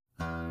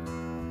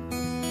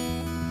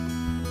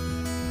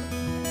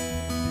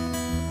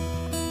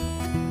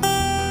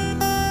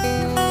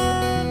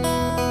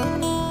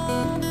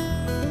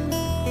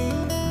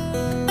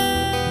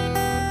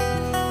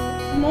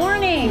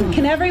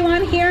Can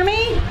everyone hear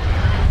me?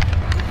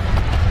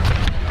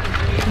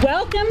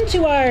 Welcome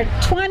to our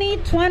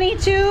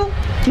 2022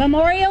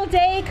 Memorial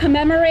Day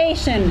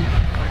commemoration.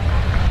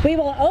 We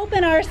will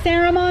open our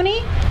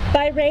ceremony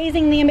by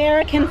raising the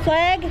American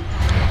flag,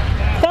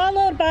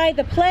 followed by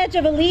the Pledge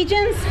of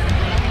Allegiance,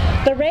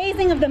 the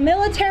raising of the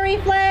military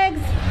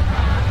flags,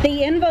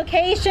 the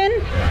invocation,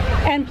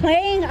 and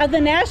playing of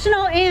the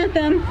national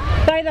anthem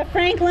by the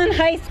Franklin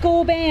High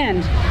School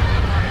Band.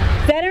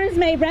 Veterans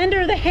may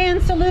render the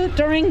hand salute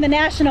during the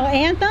national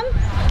anthem.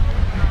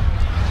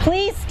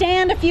 Please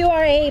stand if you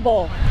are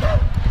able.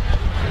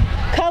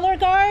 Color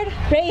guard,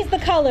 raise the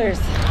colors.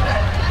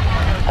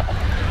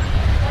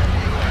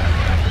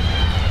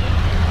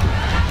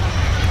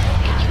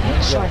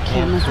 Short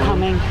camera's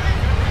coming.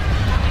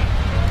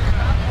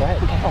 Go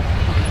ahead.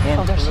 Okay.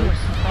 Oh, there she is.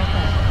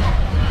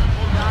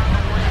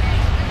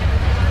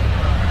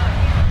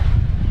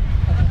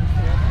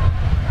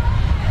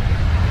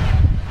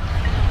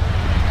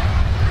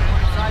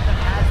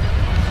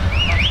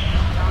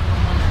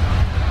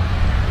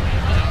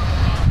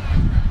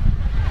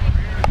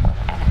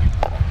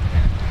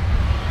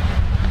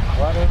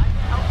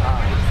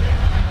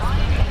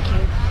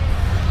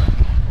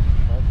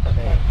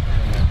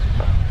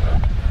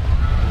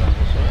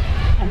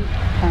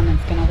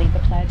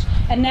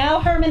 And now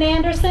Herman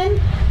Anderson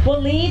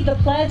will lead the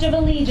Pledge of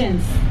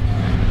Allegiance.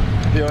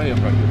 Here I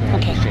am, right?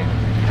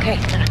 Okay.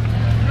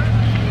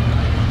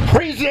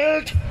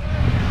 President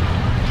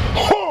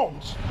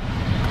Holmes,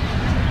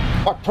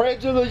 I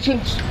pledge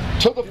allegiance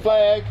to the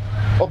flag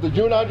of the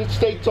United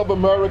States of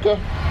America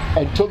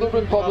and to the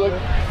republic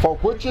for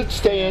which it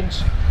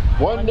stands,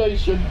 one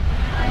nation,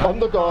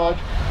 under God,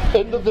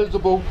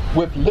 indivisible,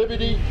 with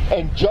liberty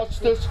and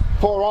justice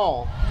for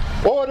all.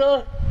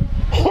 Order,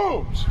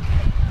 Holmes!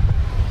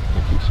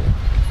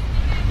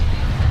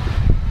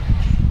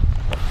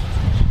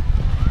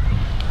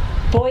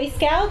 Boy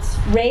Scouts,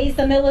 raise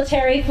the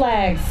military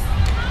flags.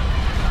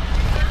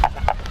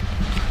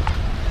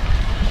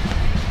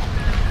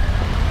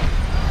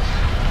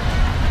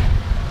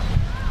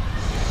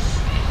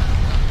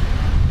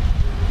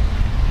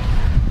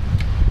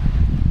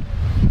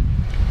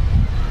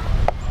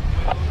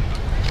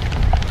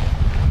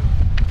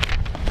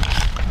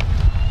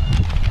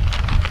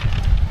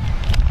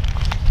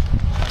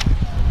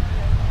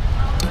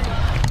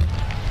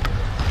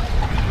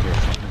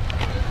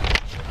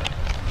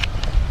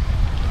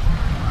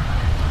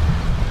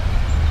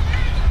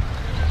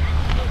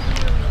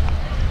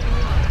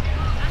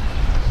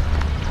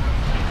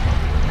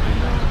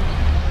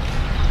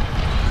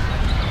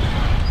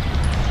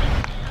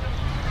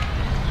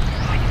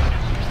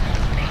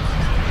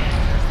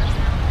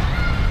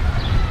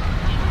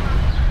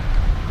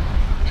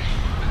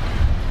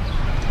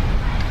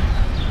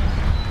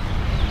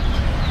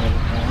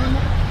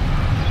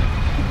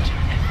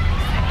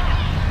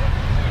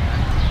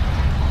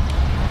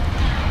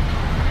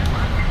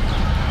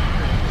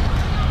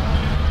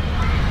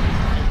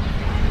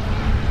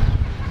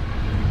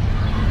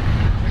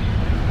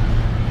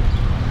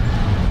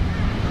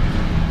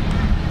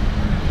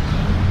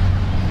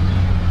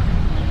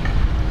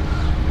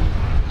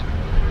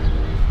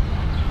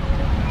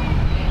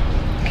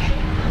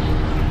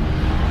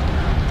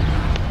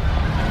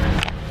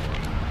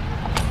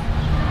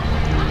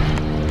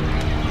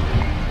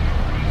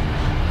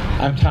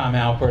 I'm Tom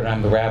Alpert.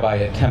 I'm the rabbi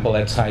at Temple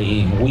Etz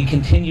Chaim. We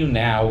continue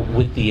now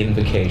with the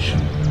invocation.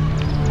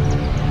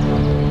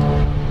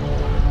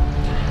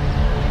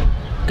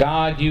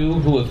 God, you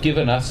who have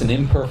given us an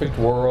imperfect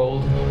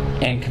world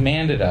and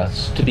commanded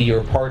us to be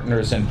your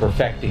partners in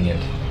perfecting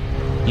it,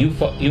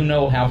 you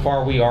know how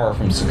far we are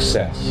from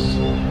success.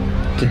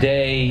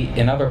 Today,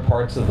 in other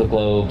parts of the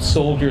globe,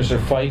 soldiers are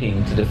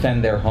fighting to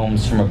defend their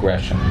homes from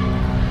aggression.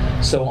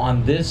 So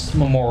on this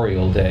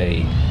Memorial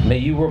Day, may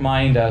you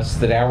remind us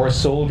that our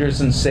soldiers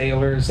and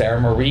sailors,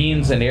 our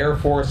Marines and Air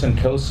Force and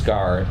Coast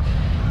Guard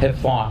have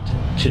fought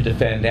to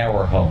defend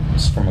our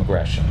homes from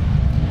aggression.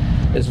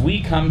 As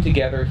we come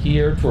together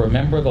here to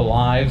remember the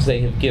lives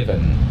they have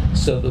given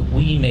so that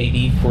we may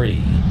be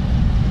free,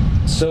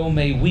 so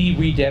may we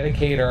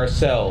rededicate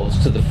ourselves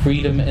to the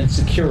freedom and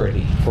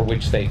security for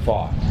which they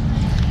fought.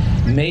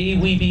 May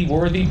we be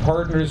worthy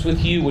partners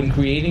with you in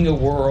creating a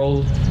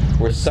world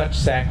where such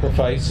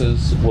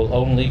sacrifices will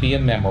only be a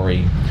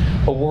memory,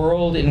 a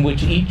world in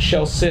which each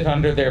shall sit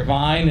under their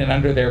vine and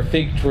under their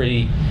fig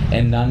tree,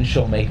 and none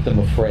shall make them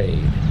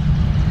afraid.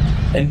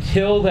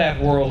 Until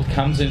that world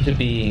comes into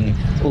being,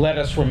 let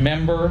us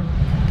remember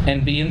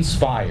and be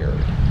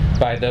inspired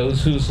by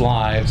those whose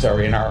lives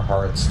are in our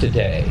hearts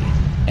today.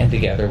 And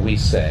together we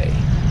say,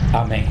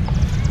 Amen.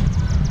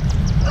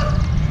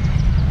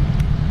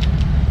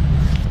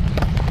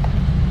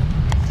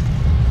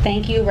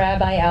 Thank you,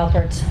 Rabbi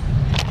Alpert.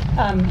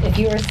 If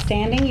you are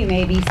standing, you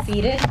may be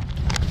seated.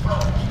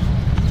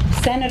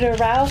 Senator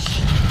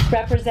Roush,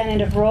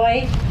 Representative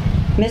Roy,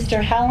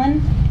 Mr.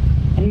 Helen,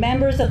 and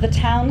members of the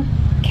Town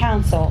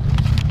Council,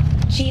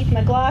 Chief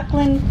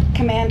McLaughlin,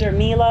 Commander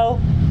Milo,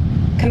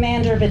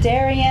 Commander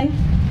Badarian,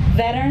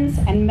 veterans,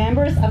 and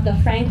members of the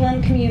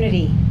Franklin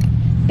community.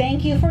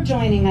 Thank you for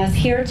joining us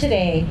here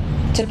today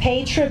to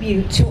pay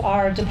tribute to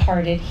our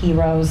departed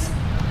heroes.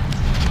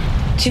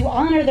 To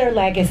honor their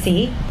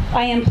legacy,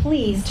 I am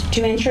pleased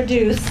to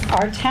introduce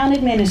our town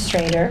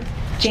administrator,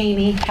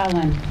 Jamie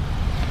Helen.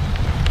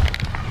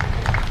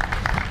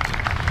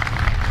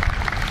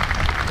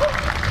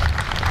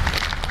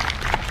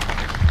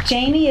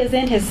 Jamie is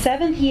in his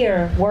 7th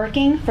year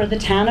working for the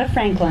town of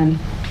Franklin,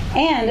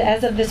 and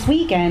as of this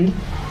weekend,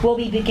 will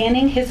be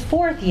beginning his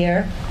 4th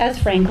year as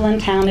Franklin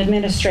Town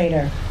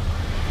Administrator.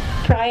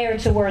 Prior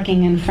to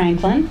working in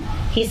Franklin,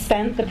 he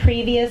spent the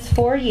previous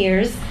 4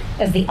 years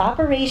as the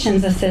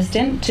operations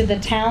assistant to the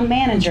town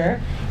manager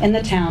in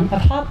the town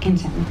of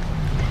Hopkinton.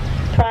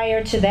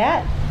 Prior to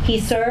that, he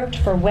served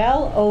for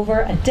well over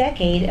a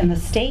decade in the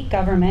state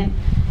government,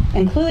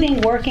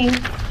 including working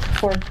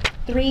for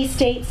 3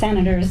 state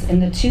senators in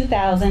the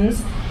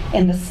 2000s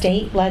in the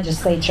state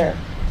legislature.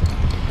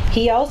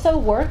 He also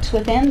worked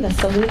within the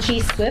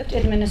Cellucci Swift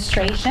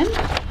administration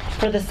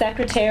for the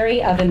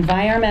Secretary of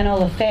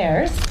Environmental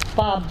Affairs,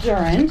 Bob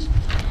Durand,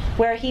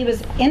 where he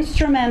was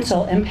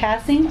instrumental in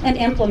passing and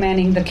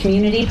implementing the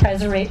Community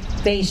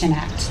Preservation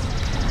Act.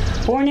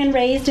 Born and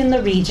raised in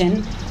the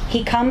region,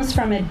 he comes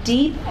from a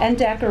deep and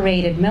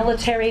decorated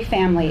military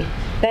family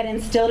that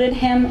instilled in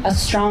him a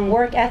strong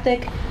work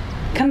ethic,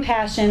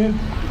 compassion,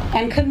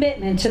 and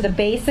commitment to the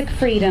basic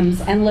freedoms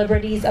and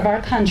liberties of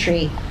our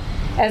country,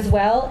 as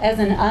well as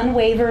an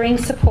unwavering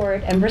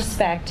support and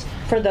respect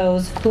for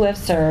those who have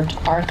served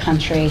our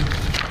country.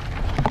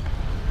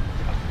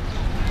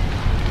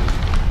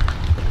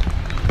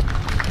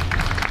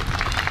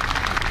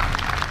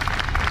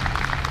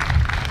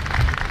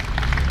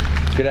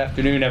 Good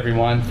afternoon,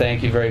 everyone.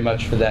 Thank you very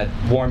much for that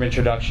warm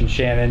introduction,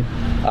 Shannon.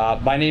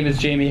 My name is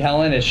Jamie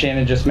Helen, as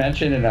Shannon just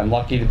mentioned, and I'm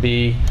lucky to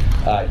be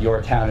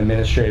your town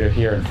administrator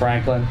here in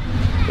Franklin.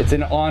 It's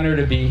an honor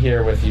to be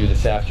here with you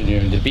this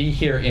afternoon, to be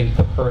here in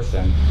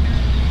person,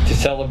 to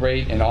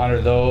celebrate and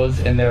honor those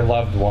and their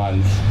loved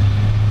ones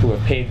who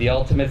have paid the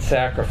ultimate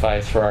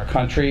sacrifice for our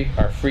country,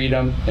 our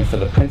freedom, and for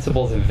the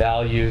principles and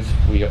values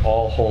we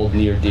all hold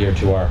near dear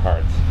to our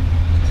hearts.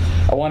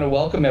 I want to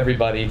welcome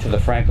everybody to the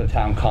Franklin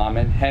Town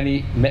Common,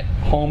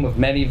 home of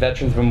many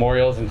veterans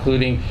memorials,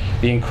 including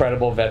the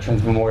incredible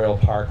Veterans Memorial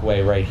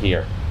Parkway right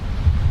here,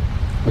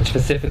 which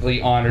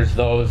specifically honors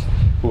those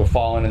who have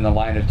fallen in the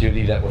line of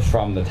duty that were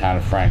from the town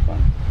of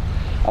Franklin.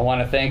 I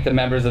want to thank the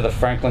members of the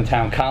Franklin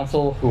Town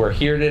Council who are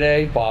here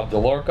today, Bob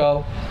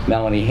DeLorco,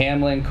 Melanie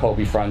Hamlin,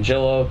 Kobe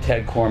Frangillo,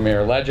 Ted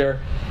Cormier-Ledger,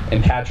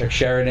 and Patrick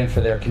Sheridan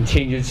for their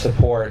continued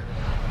support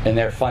and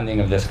their funding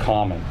of this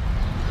common.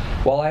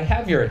 While I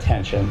have your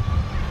attention,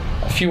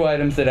 a few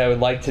items that I would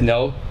like to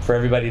note for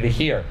everybody to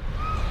hear.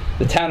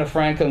 The town of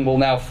Franklin will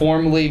now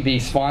formally be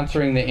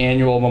sponsoring the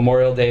annual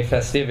Memorial Day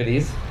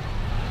festivities.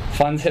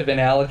 Funds have been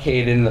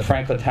allocated in the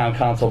Franklin Town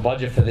Council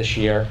budget for this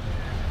year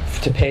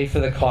to pay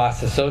for the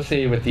costs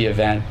associated with the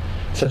event,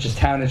 such as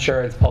town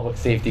insurance, public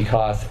safety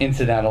costs,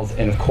 incidentals,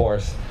 and of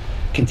course,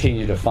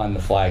 continue to fund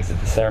the flags at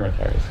the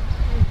cemeteries.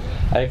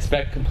 I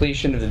expect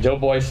completion of the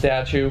Doughboy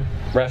statue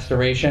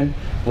restoration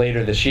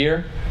later this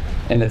year.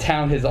 And the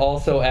town has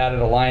also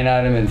added a line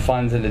item in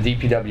funds in the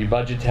DPW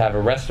budget to have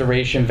a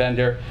restoration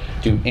vendor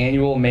do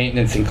annual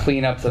maintenance and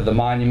cleanups of the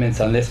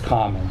monuments on this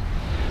common.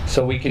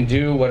 So we can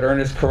do what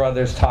Ernest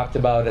Carruthers talked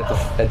about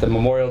at the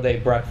Memorial Day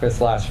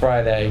breakfast last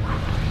Friday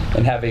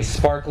and have a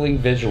sparkling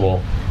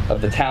visual of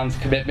the town's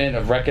commitment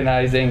of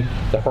recognizing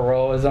the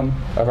heroism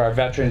of our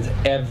veterans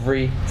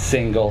every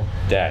single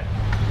day.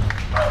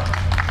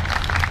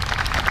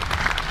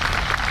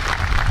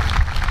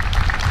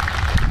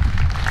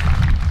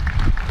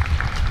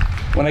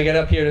 When I get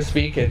up here to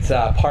speak, it's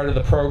part of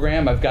the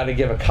program. I've got to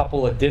give a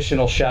couple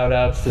additional shout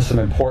outs to some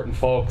important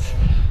folks.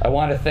 I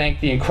want to thank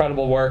the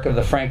incredible work of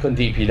the Franklin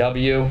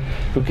DPW,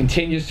 who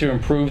continues to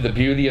improve the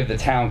beauty of the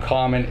town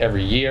common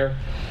every year.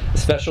 A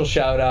special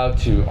shout out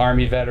to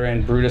Army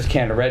veteran Brutus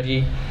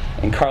Cantareggi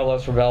and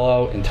Carlos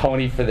Rebello and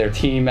Tony for their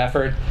team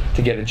effort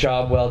to get a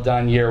job well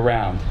done year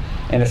round.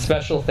 And a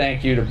special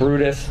thank you to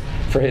Brutus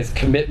for his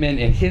commitment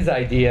and his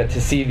idea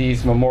to see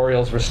these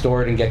memorials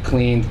restored and get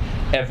cleaned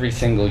every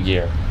single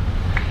year.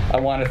 I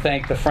want to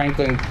thank the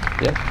Franklin,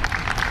 yep,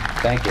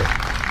 thank you.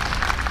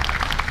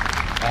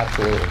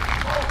 Absolutely.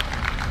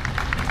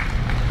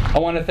 I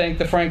want to thank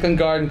the Franklin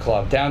Garden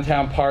Club,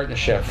 Downtown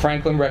Partnership,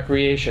 Franklin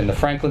Recreation, the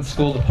Franklin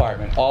School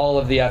Department, all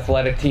of the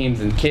athletic teams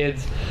and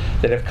kids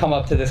that have come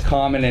up to this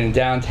common and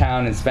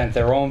downtown and spent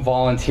their own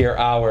volunteer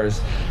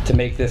hours to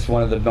make this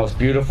one of the most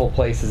beautiful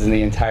places in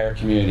the entire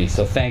community.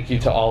 So thank you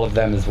to all of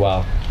them as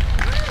well.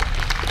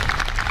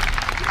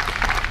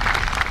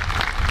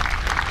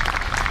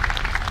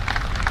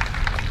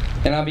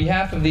 And on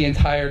behalf of the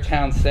entire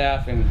town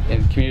staff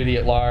and community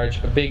at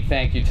large, a big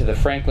thank you to the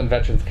Franklin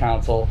Veterans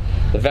Council,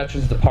 the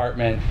Veterans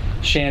Department,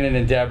 Shannon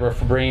and Deborah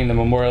for bringing the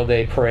Memorial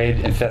Day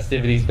Parade and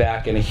festivities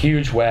back in a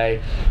huge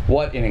way.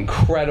 What an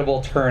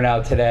incredible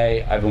turnout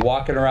today. I've been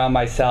walking around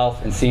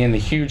myself and seeing the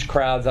huge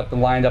crowds up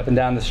and lined up and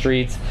down the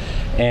streets,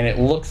 and it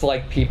looks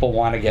like people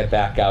want to get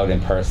back out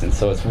in person.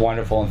 So it's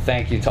wonderful, and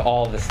thank you to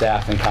all of the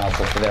staff and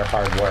council for their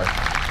hard work.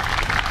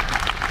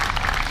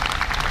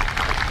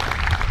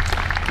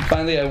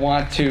 Finally, I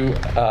want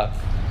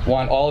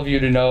all of you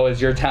to know,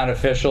 as your town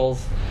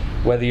officials,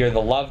 whether you're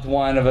the loved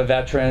one of a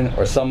veteran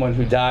or someone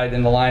who died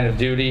in the line of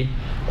duty,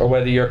 or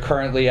whether you're a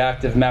currently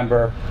active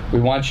member,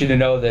 we want you to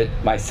know that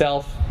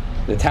myself,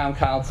 the town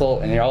council,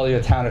 and all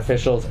your town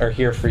officials are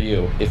here for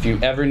you. If you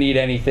ever need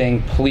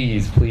anything,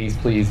 please, please,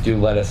 please do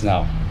let us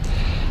know.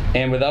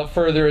 And without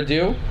further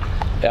ado,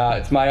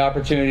 it's my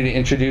opportunity to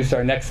introduce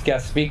our next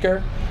guest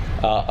speaker,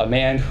 a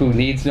man who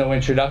needs no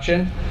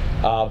introduction.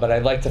 But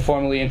I'd like to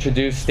formally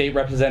introduce State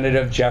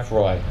Representative Jeff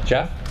Roy.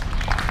 Jeff?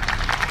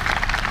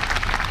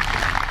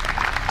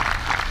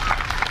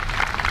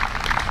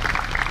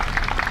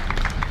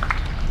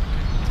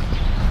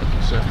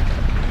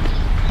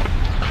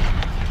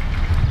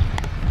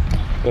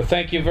 Well,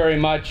 thank you very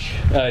much,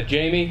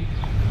 Jamie,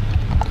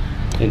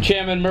 and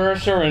Chairman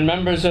Mercer, and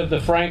members of the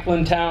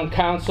Franklin Town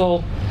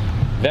Council,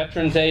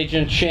 Veterans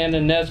Agent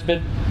Shannon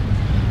Nesbitt,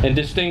 and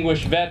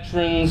distinguished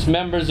veterans,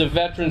 members of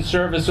Veterans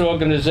Service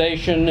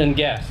Organization, and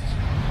guests.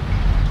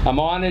 I'm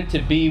honored to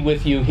be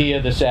with you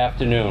here this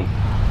afternoon.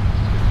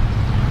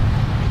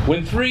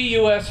 When 3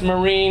 U.S.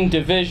 Marine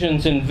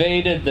divisions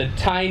invaded the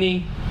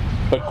tiny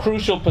but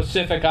crucial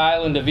Pacific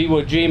island of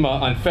Iwo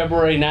Jima on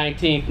February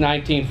 19,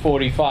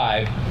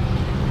 1945,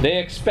 they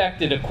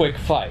expected a quick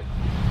fight.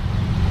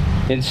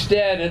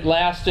 Instead, it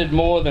lasted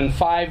more than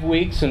 5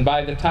 weeks, and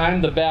by the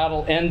time the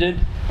battle ended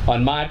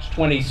on March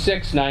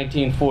 26,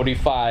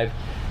 1945,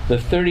 the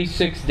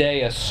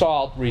 36-day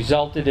assault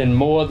resulted in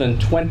more than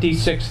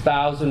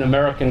 26,000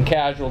 American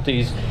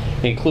casualties,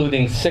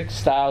 including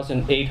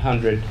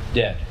 6,800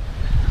 dead.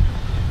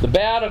 The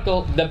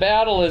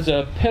battle is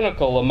a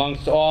pinnacle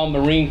amongst all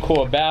Marine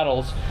Corps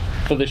battles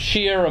for the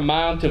sheer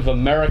amount of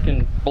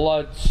American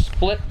blood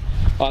spilt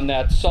on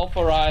that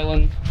sulfur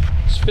island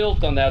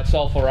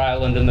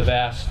in the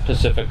vast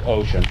Pacific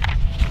Ocean.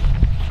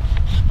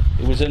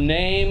 It was a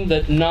name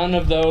that none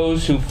of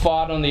those who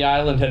fought on the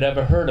island had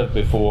ever heard of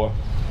before,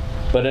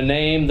 but a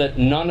name that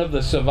none of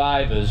the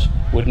survivors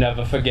would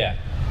never forget: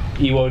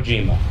 Iwo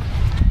Jima.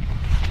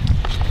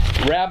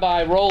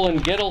 Rabbi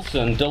Roland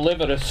Gittleson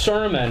delivered a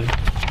sermon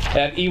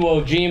at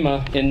Iwo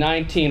Jima in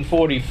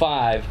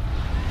 1945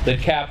 that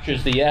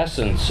captures the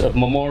essence of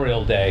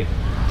Memorial Day.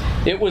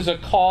 It was a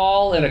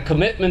call and a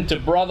commitment to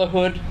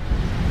brotherhood,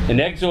 an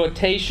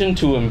exhortation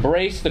to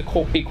embrace the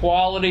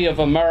equality of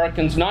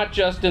Americans, not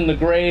just in the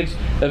graves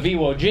of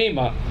Iwo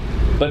Jima,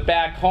 but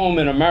back home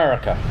in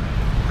America.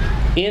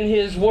 In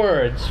his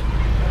words,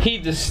 he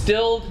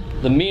distilled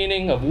the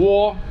meaning of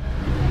war,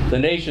 the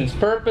nation's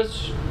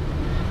purpose,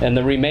 and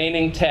the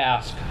remaining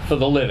task for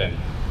the living.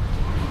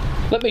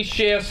 Let me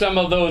share some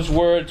of those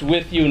words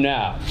with you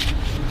now.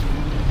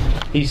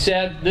 He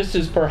said, "This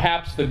is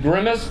perhaps the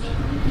grimmest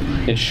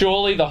and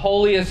surely the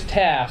holiest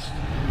task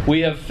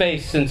we have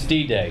faced since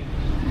D-Day.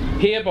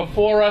 Here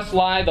before us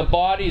lie the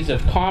bodies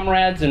of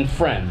comrades and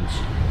friends,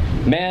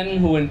 men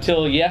who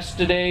until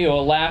yesterday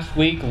or last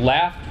week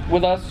laughed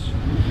with us,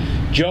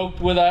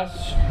 joked with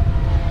us,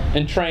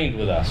 and trained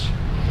with us.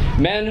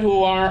 Men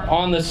who are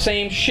on the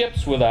same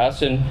ships with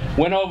us and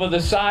went over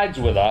the sides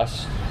with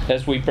us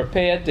as we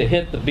prepared to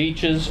hit the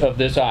beaches of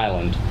this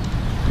island.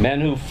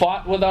 Men who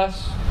fought with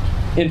us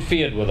and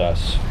feared with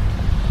us.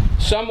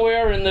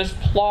 Somewhere in this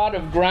plot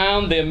of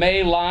ground there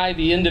may lie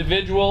the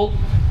individual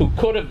who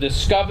could have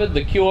discovered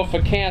the cure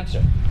for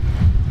cancer.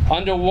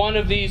 Under one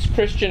of these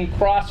Christian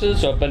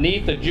crosses or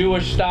beneath a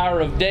Jewish Star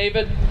of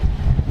David,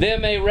 there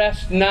may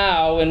rest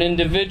now an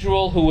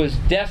individual who was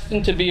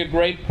destined to be a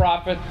great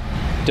prophet,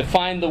 to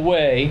find the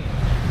way,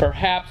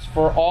 perhaps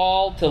for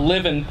all to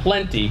live in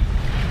plenty,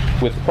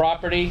 with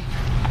property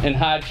and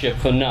hardship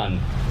for none.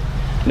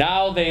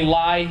 Now they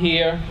lie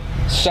here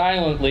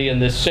silently in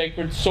this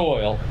sacred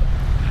soil,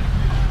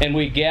 and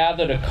we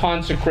gather to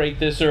consecrate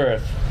this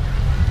earth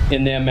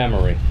in their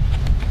memory.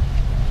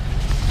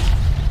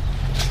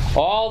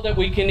 All that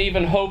we can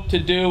even hope to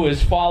do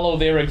is follow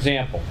their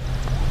example,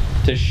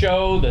 to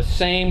show the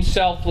same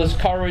selfless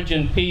courage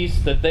and peace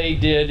that they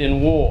did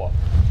in war,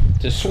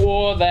 to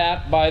swear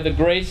that by the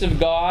grace of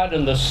God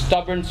and the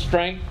stubborn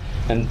strength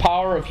and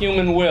power of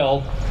human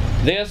will,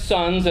 their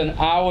sons and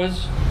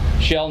ours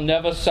shall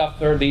never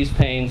suffer these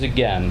pains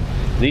again.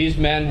 These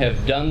men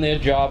have done their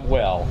job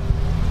well.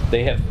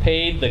 They have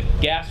paid the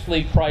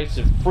ghastly price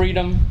of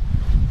freedom.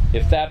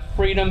 If that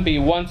freedom be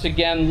once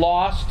again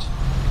lost,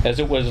 as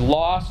it was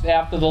lost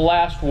after the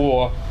last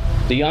war,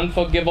 the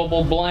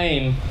unforgivable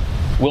blame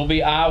will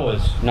be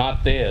ours,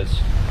 not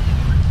theirs.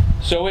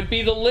 So it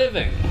be the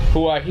living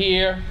who are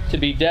here to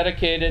be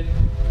dedicated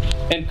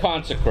and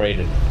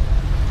consecrated.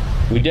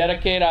 We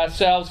dedicate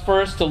ourselves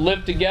first to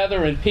live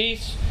together in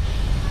peace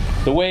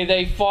the way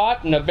they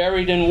fought and are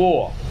buried in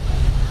war.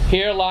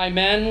 Here lie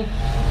men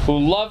who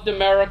loved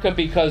America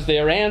because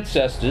their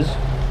ancestors,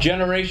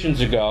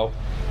 generations ago,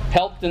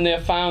 helped in their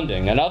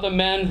founding, and other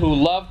men who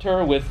loved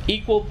her with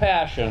equal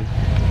passion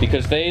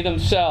because they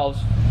themselves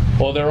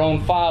or their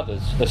own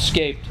fathers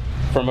escaped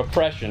from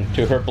oppression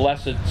to her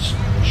blessed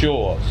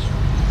shores.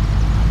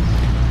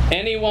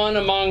 Anyone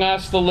among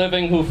us, the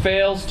living, who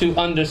fails to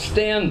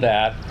understand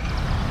that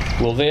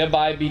will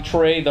thereby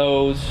betray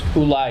those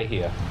who lie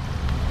here.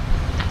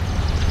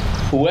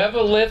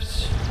 Whoever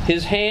lifts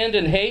his hand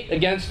in hate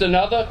against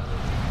another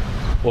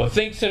or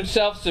thinks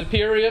himself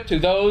superior to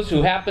those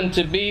who happen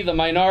to be the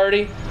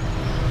minority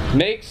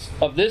makes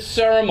of this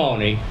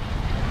ceremony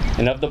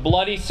and of the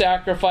bloody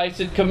sacrifice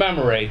it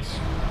commemorates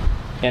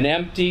an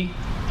empty,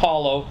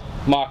 hollow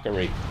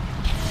mockery.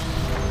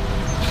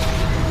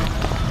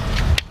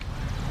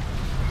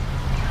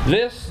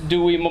 This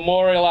do we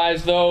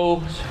memorialize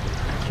those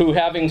who,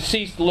 having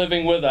ceased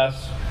living with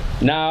us,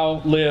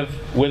 now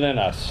live within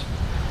us.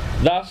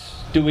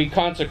 Thus do we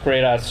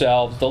consecrate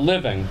ourselves, the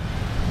living,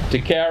 to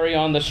carry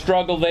on the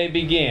struggle they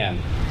began.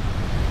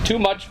 Too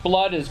much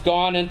blood has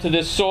gone into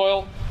this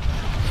soil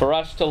for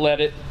us to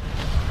let it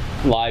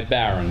lie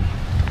barren.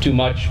 Too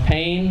much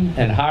pain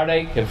and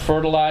heartache have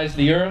fertilized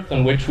the earth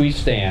on which we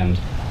stand.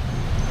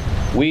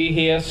 We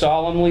here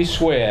solemnly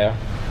swear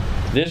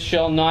this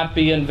shall not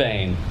be in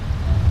vain.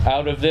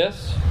 Out of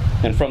this,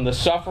 and from the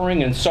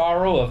suffering and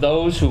sorrow of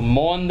those who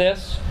mourn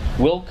this,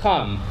 will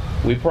come,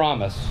 we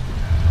promise,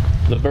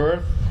 the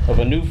birth of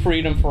a new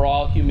freedom for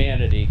all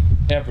humanity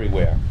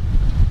everywhere.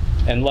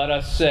 And let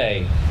us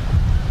say,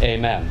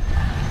 Amen.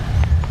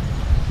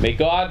 May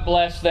God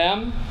bless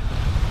them.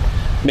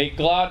 May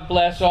God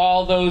bless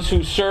all those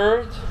who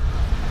served.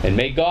 And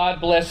may God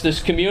bless this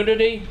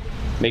community.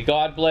 May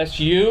God bless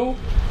you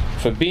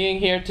for being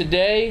here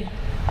today.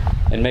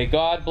 And may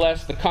God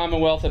bless the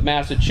Commonwealth of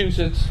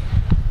Massachusetts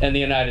and the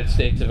United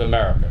States of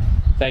America.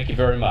 Thank you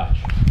very much.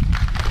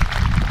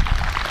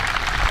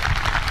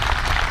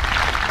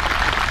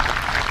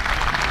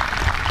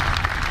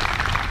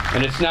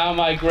 And it's now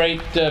my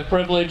great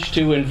privilege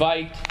to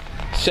invite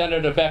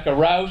Senator Becca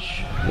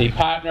Rausch, a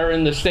partner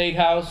in the State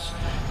House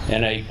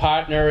and a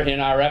partner in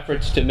our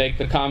efforts to make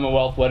the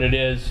Commonwealth what it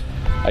is.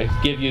 I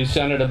give you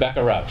Senator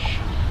Becca Rausch.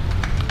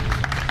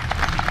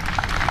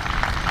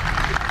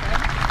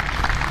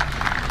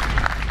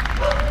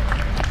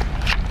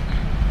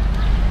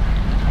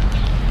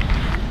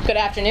 Good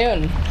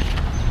afternoon.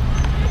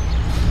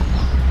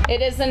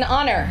 It is an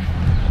honor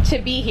to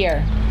be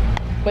here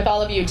with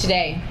all of you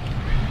today,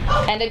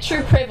 and a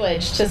true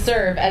privilege to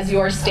serve as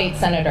your state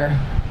senator.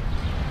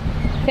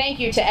 Thank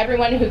you to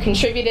everyone who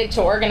contributed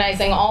to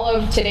organizing all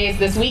of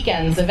this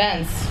weekend's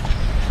events,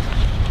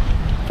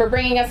 for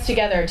bringing us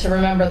together to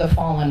remember the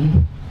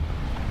fallen.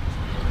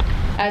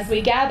 As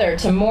we gather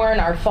to mourn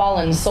our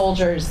fallen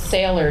soldiers,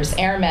 sailors,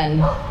 airmen,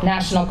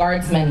 National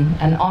Guardsmen,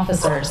 and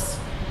officers,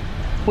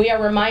 we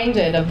are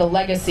reminded of the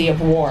legacy of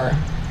war,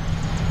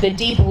 the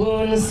deep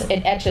wounds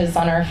it etches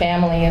on our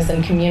families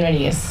and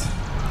communities,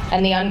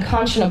 and the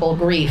unconscionable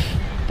grief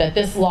that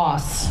this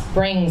loss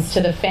brings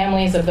to the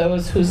families of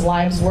those whose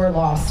lives were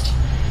lost,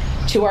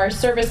 to our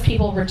service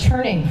people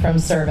returning from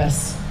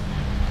service,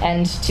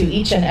 and to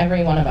each and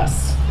every one of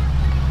us.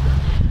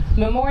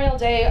 Memorial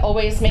Day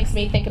always makes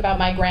me think about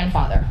my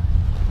grandfather,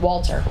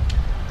 Walter,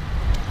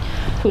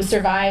 who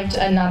survived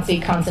a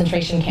Nazi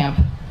concentration camp,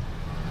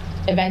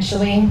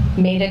 eventually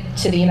made it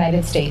to the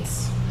United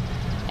States,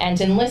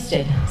 and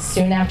enlisted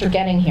soon after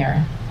getting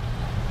here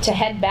to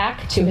head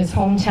back to his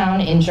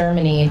hometown in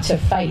Germany to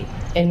fight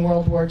in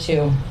World War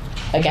II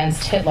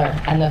against Hitler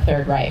and the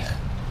Third Reich.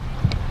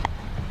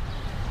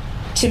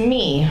 To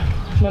me,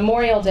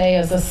 Memorial Day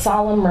is a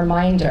solemn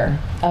reminder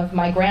of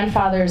my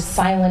grandfather's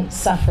silent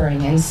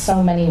suffering in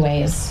so many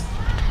ways,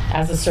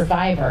 as a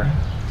survivor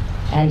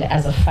and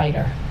as a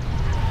fighter.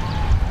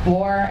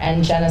 War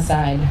and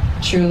genocide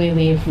truly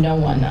leave no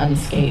one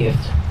unscathed.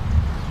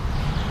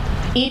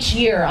 Each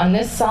year on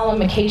this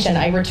solemn occasion,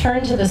 I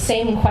return to the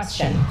same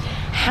question: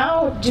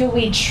 how do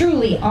we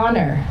truly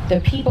honor the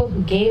people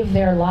who gave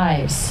their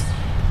lives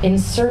in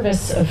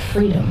service of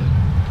freedom?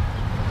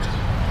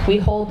 We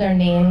hold their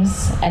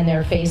names and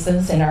their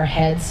faces in our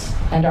heads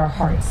and our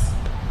hearts.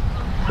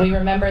 We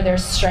remember their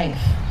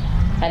strength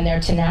and their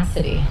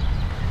tenacity.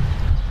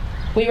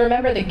 We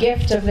remember the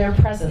gift of their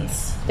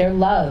presence, their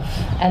love,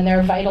 and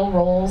their vital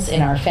roles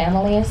in our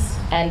families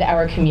and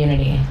our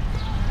community.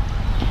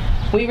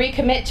 We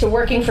recommit to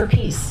working for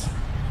peace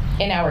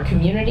in our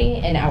community,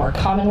 in our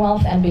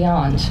Commonwealth, and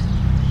beyond,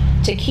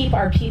 to keep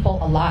our people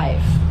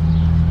alive,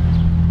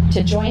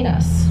 to join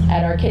us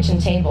at our kitchen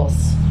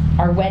tables,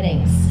 our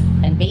weddings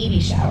and baby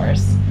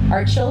showers,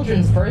 our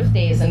children's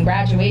birthdays and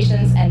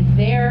graduations, and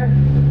their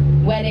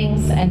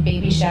weddings and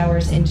baby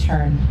showers in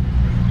turn.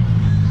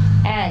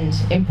 And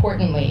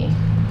importantly,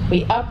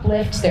 we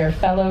uplift their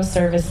fellow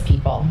service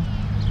people,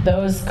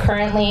 those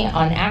currently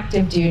on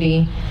active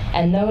duty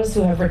and those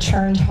who have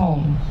returned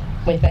home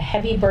with the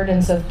heavy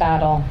burdens of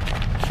battle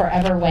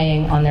forever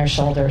weighing on their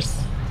shoulders.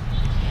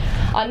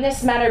 On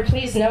this matter,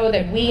 please know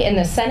that we in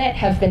the Senate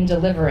have been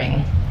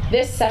delivering.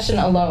 This session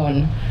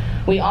alone,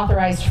 we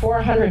authorized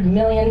 $400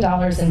 million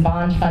in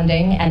bond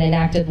funding and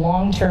enacted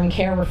long-term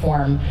care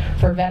reform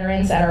for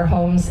veterans at our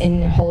homes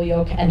in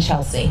Holyoke and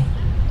Chelsea.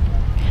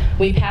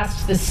 We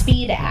passed the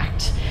SPEED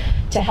Act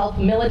to help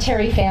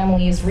military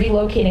families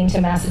relocating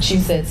to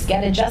Massachusetts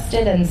get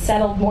adjusted and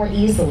settled more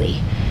easily,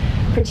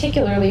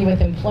 particularly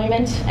with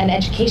employment and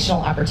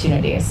educational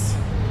opportunities.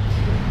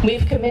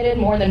 We've committed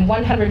more than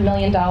 $100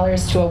 million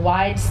to a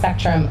wide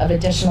spectrum of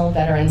additional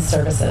veterans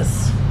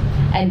services.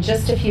 And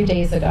just a few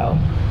days ago,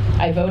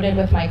 I voted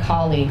with my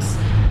colleagues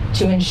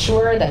to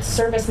ensure that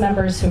service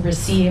members who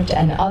received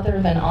an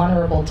other than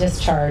honorable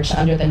discharge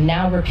under the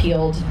now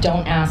repealed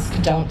Don't Ask,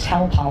 Don't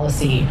Tell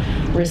policy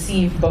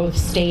receive both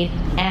state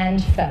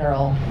and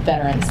federal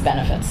veterans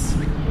benefits.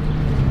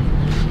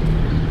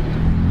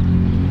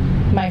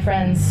 My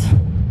friends,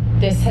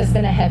 this has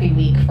been a heavy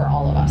week for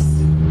all of us.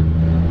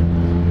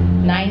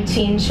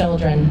 19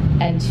 children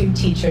and 2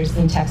 teachers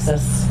in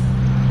Texas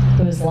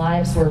whose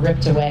lives were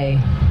ripped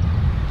away.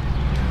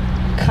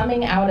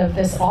 Coming out of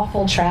this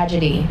awful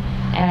tragedy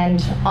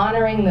and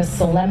honoring the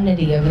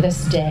solemnity of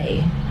this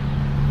day,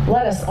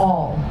 let us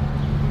all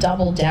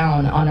double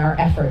down on our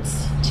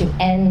efforts to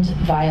end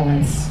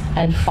violence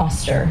and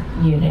foster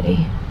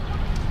unity.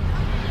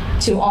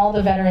 To all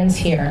the veterans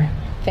here,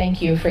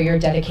 thank you for your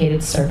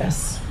dedicated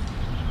service.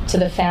 To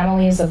the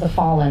families of the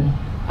fallen,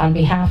 on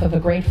behalf of a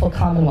grateful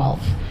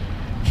Commonwealth,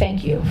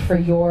 thank you for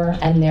your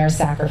and their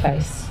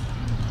sacrifice.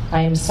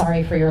 I am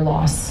sorry for your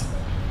loss,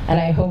 and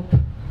I hope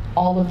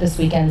all of this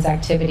weekend's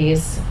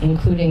activities,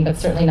 including but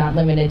certainly not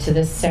limited to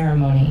this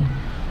ceremony,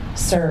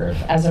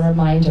 serve as a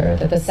reminder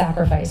that the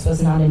sacrifice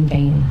was not in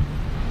vain.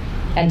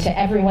 And to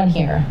everyone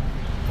here,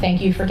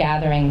 thank you for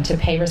gathering to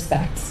pay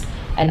respects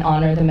and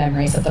honor the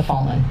memories of the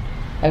fallen.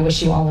 I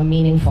wish you all a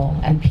meaningful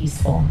and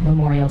peaceful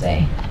Memorial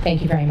Day.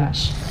 Thank you very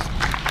much.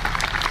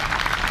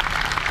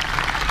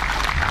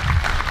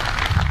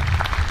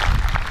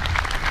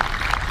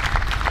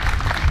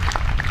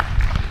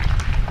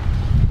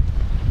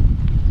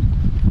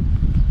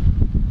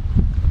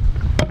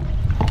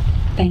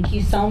 Thank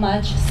you so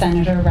much,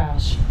 Senator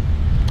Roush.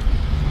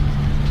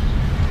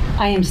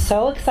 I am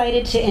so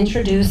excited to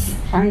introduce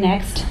our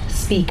next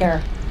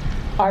speaker,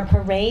 our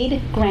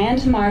Parade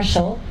Grand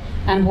Marshal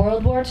and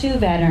World War II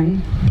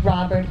veteran,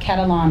 Robert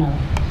Catalano.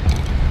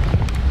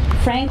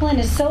 Franklin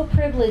is so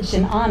privileged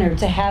and honored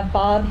to have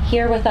Bob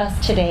here with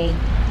us today.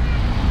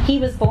 He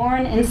was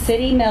born in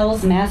City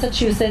Mills,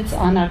 Massachusetts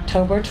on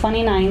October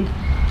 29,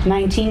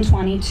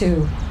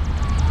 1922.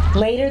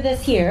 Later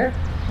this year,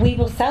 we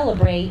will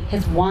celebrate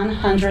his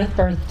 100th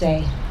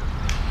birthday.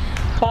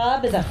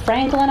 Bob is a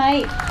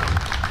Franklinite.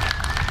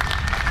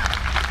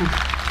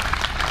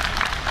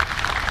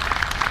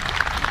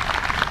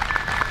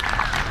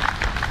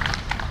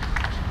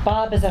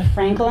 Bob is a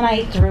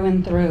Franklinite through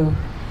and through.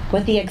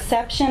 With the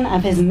exception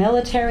of his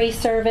military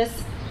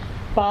service,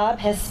 Bob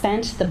has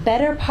spent the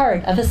better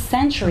part of a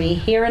century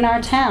here in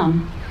our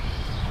town.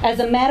 As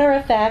a matter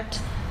of fact,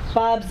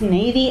 Bob's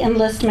Navy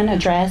enlistment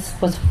address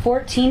was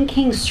 14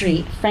 King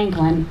Street,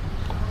 Franklin.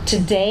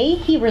 Today,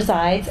 he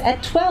resides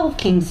at 12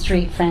 King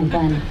Street,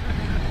 Franklin.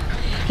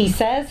 He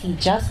says he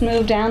just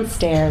moved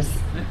downstairs.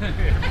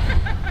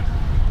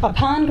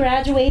 Upon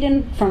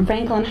graduating from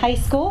Franklin High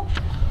School,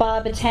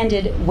 Bob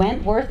attended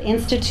Wentworth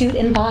Institute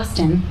in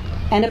Boston,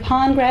 and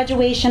upon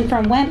graduation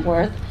from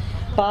Wentworth,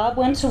 Bob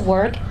went to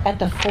work at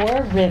the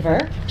Fore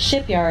River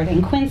Shipyard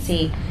in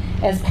Quincy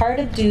as part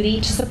of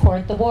duty to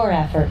support the war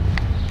effort.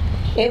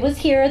 It was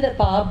here that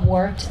Bob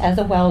worked as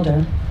a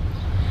welder.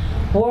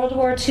 World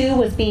War II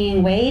was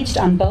being waged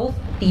on both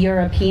the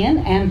European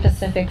and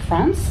Pacific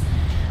fronts,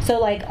 so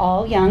like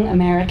all young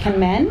American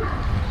men,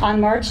 on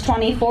March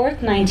 24,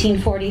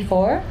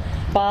 1944,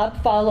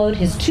 Bob followed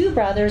his 2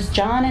 brothers,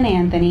 John and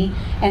Anthony,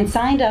 and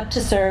signed up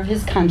to serve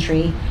his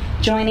country,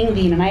 joining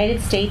the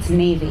United States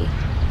Navy.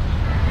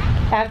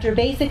 After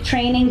basic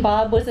training,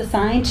 Bob was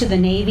assigned to the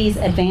Navy's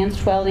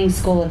Advanced Welding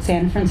School at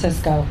San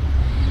Francisco.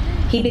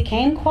 He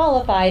became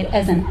qualified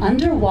as an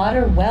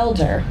underwater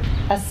welder,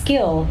 a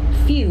skill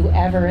few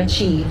ever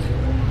achieve.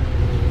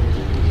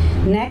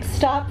 Next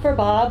stop for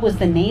Bob was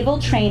the Naval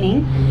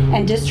Training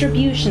and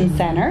Distribution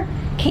Center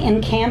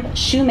in Camp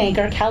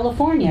Shoemaker,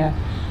 California,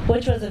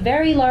 which was a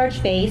very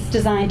large base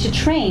designed to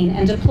train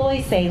and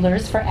deploy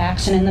sailors for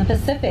action in the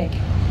Pacific.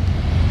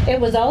 It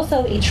was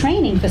also a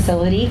training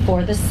facility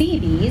for the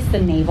Seabees,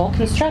 the Naval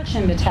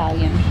Construction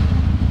Battalion.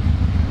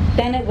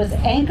 Then it was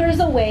anchors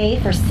away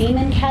for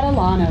Seaman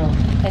Catalano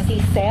as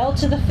he sailed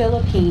to the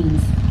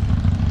Philippines.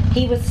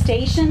 He was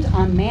stationed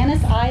on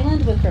Manus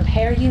Island with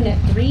Repair Unit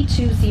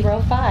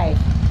 3205.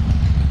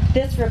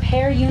 This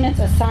repair unit's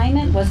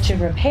assignment was to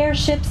repair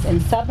ships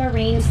and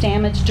submarines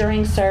damaged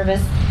during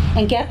service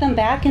and get them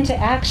back into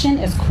action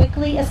as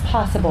quickly as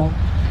possible.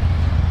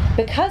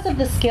 Because of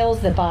the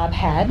skills that Bob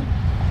had,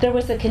 there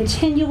was a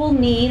continual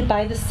need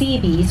by the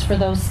Seabees for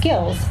those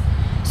skills.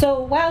 So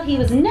while he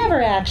was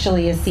never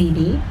actually a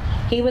Seabee,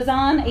 He was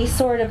on a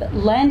sort of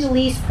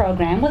lend-lease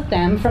program with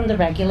them from the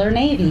regular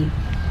Navy.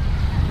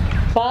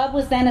 Bob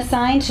was then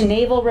assigned to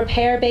Naval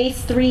Repair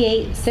Base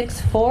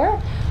 3864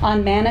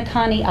 on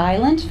Manakani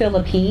Island,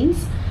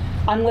 Philippines,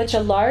 on which a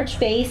large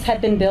base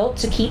had been built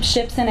to keep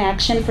ships in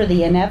action for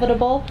the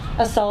inevitable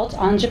assault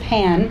on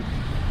Japan,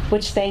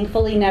 which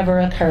thankfully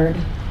never occurred.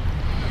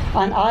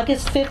 On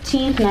August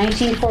 15,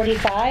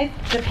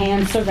 1945,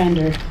 Japan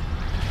surrendered.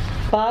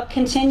 Bob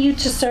continued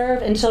to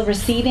serve until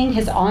receiving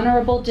his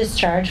honorable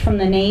discharge from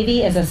the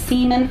Navy as a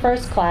Seaman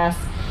First Class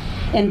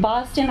in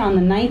Boston on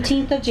the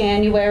 19th of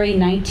January,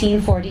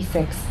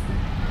 1946.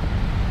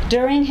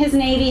 During his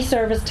Navy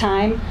service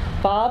time,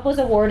 Bob was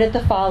awarded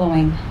the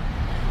following: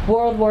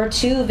 World War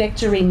II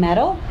Victory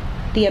Medal,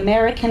 the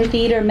American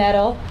Theater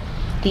Medal,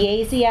 the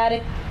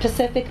Asiatic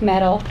Pacific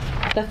Medal,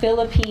 the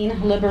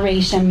Philippine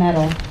Liberation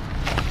Medal.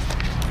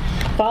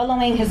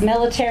 Following his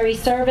military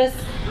service,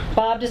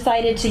 Bob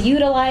decided to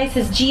utilize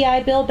his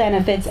GI Bill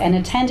benefits and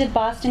attended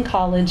Boston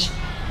College,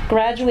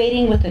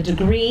 graduating with a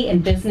degree in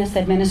business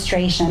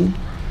administration.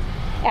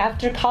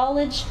 After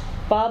college,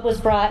 Bob was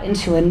brought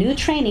into a new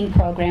training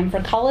program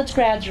for college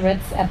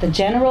graduates at the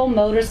General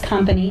Motors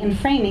Company in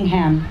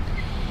Framingham.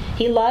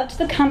 He loved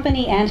the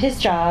company and his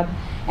job,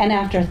 and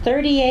after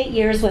 38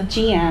 years with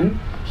GM,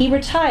 he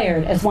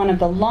retired as one of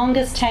the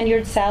longest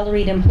tenured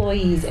salaried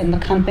employees in the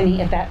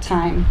company at that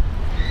time.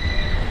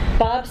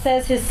 Bob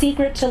says his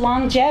secret to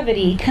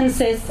longevity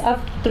consists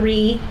of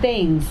 3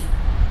 things: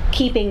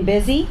 keeping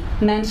busy,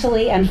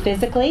 mentally and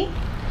physically,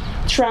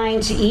 trying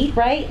to eat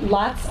right,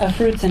 lots of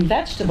fruits and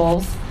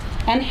vegetables,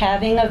 and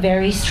having a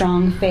very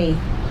strong faith.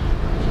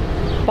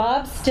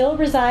 Bob still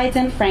resides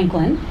in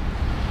Franklin,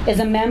 is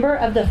a member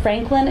of the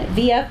Franklin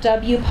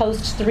VFW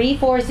Post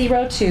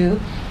 3402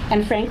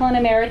 and Franklin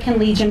American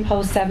Legion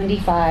Post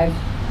 75.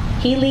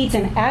 He leads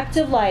an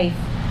active life,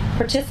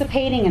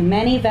 participating in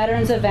many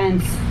veterans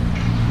events.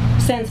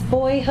 Since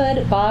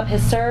boyhood, Bob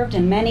has served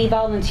in many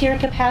volunteer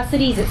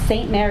capacities at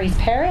St. Mary's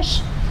Parish.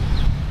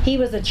 He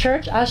was a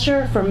church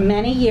usher for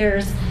many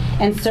years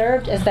and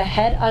served as the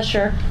head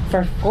usher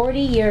for 40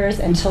 years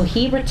until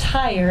he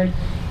retired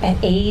at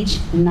age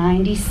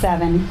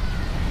 97.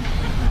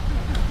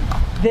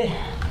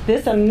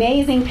 This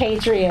amazing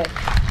patriot.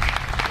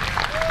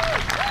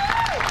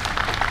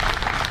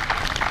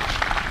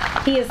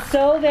 He is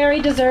so very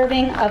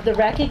deserving of the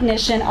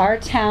recognition our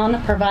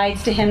town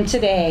provides to him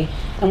today.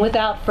 And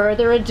without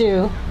further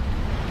ado,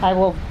 I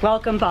will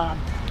welcome Bob.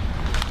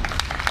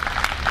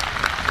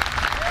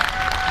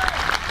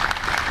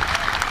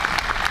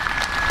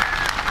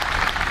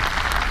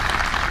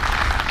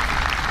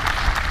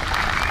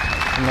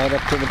 Right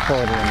up to the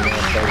podium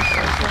there,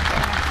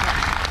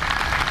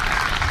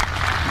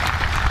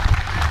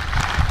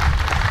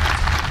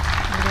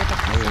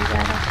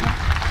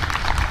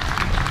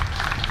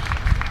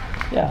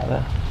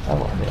 Yeah, that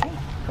will be.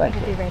 Thank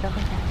you. Right over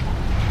there.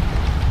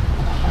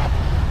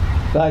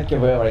 Thank you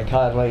very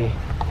kindly,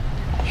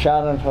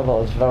 Shannon, for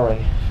those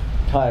very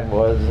kind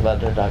words of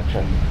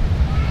introduction.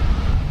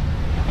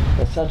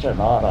 It's such an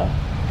honor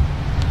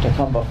to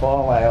come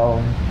before my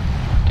own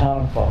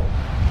townfolk,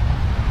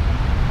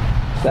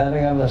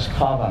 standing on this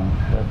common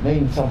that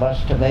means so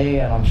much to me,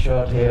 and I'm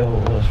sure to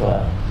you as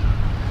well.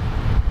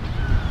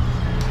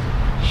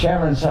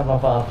 Sharing some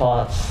of our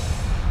thoughts,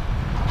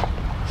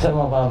 some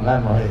of our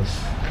memories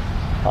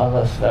on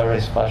this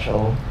very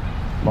special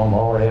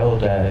Memorial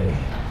Day.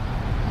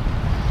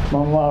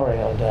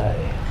 Memorial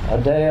Day, a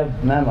day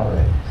of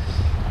memories,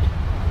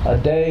 a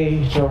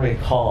day to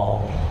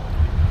recall,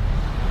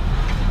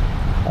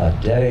 a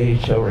day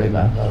to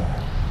remember.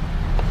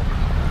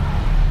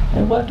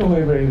 And what do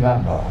we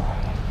remember?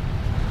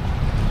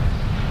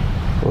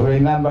 We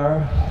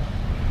remember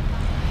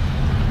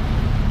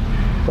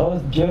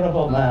those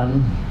beautiful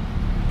men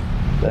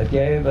that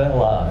gave their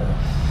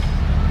lives.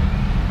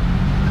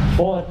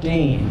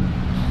 14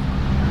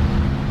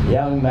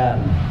 young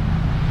men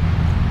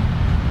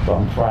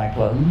from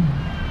Franklin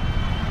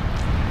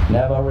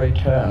never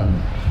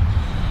returned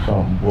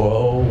from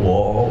World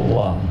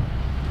War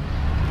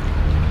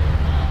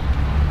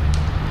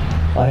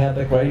I. I had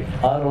the great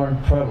honor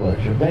and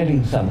privilege of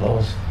meeting some of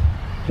those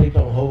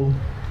people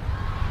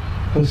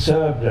who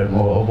served in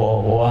World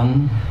War I,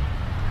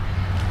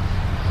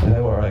 and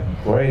they were a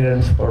great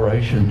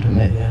inspiration to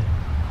me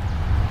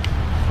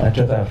and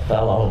to their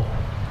fellow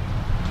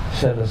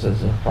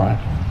citizens of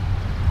Franklin.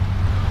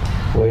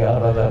 We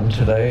honor them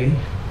today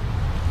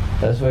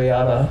as we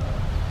honor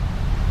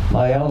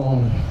my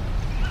own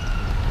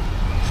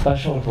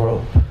special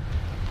group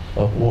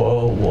of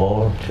World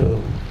War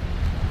II.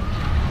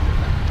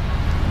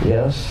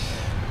 Yes,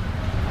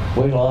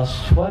 we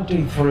lost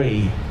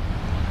 23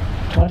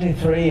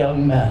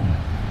 young men,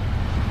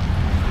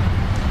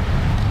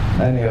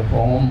 many of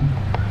whom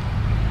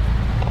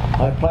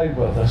I played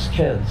with as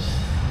kids,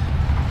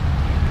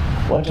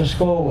 went to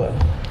school with,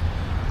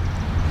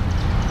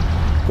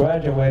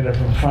 graduated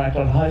from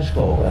Franklin High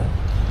School with,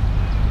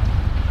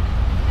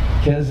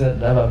 kids that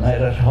never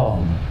made it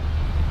home.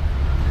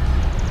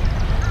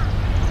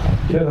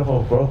 A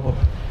beautiful group of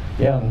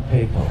young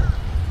people.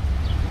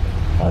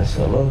 I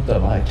salute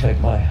them, I take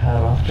my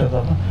hat off to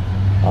them,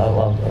 I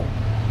love them,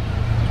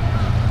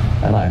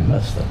 and I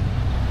miss them.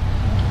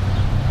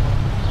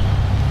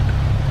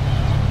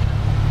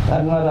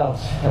 And what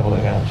else have we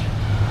got?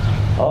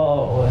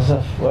 Oh, as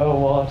if World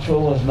War II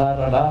was not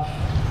enough,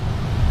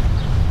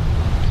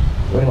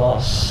 we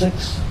lost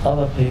 6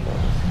 other people,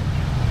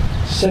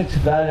 6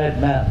 valiant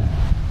men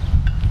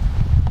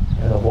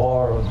in the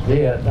war of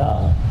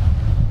Vietnam.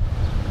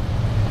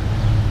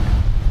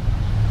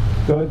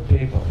 Good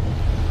people.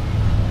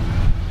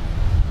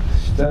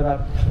 Stood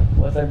up for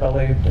what they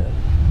believed in.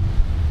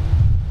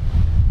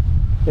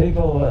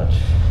 People that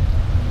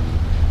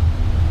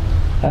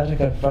had to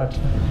confront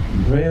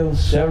real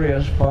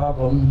serious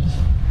problems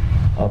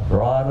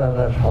abroad and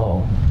at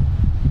home,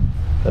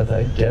 but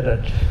they did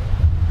it,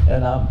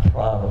 and I'm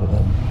proud of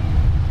them.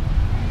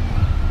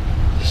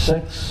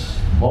 6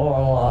 more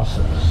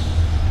losses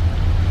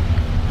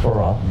for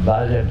a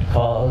valiant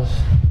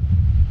cause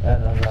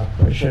and an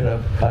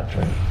appreciative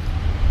country.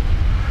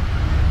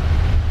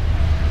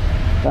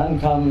 Then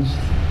comes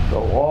the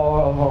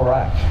war of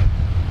Iraq.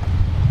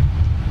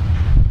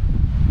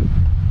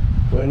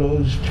 We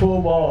lose 2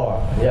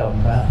 more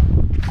young men.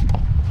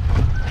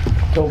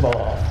 2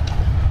 more.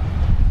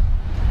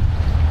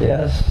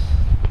 Yes,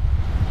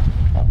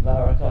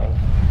 America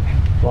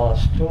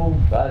lost 2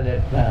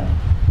 valiant men.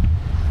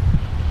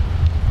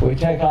 We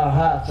take our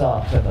hats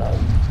off to them,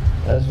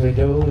 as we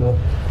do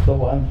the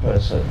one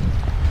person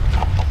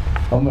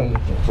whom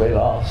we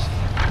lost.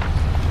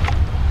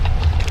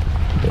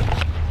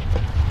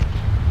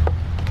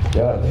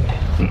 Jeremy.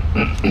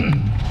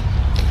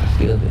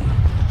 Excuse me.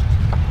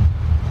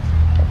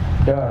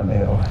 Jeremy,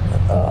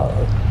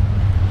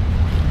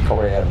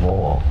 Korean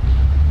War.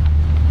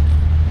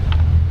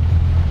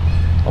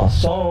 A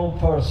sole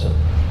person.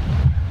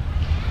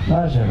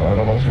 Imagine what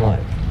it was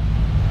like.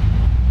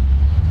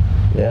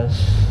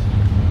 Yes,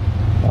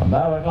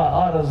 America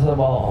honors them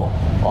all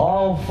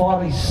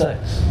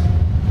 46.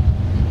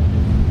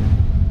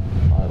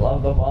 I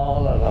love them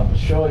all, and I'm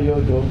sure you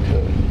do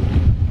too.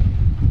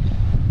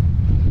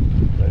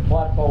 They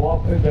fought for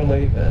what we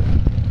believe in,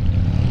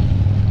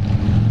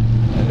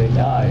 and they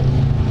died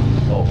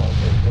for what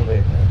we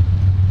believe in.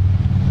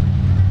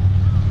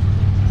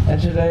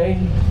 And today,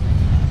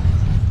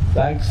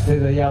 thanks to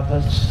the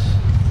efforts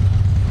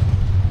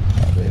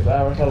of the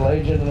American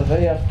Legion and the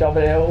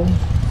VFW,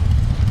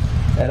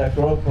 and a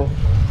group of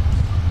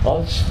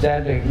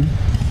outstanding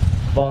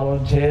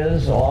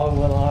volunteers, along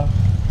with our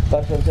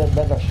Veterans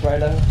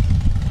Administrator,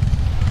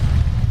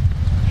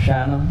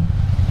 Shannon,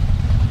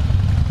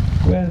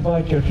 we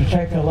invite you to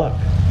take a look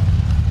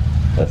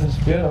at this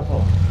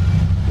beautiful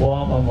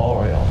war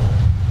memorial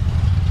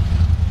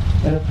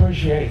and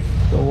appreciate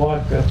the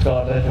work that's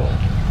gone into it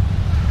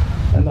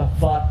and the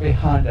thought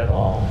behind it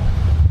all.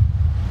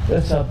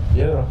 It's a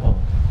beautiful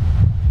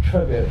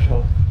tribute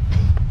to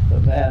the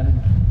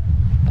men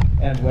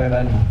and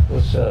women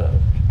who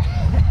served.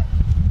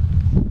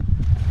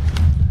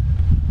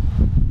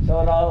 So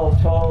in all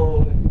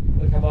told,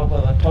 we come up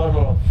with a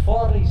total of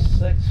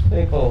 46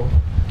 people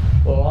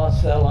who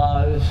lost their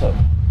lives from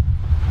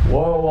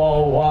World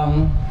War I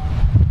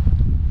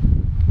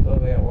to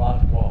the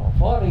Iraq War.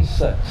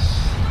 46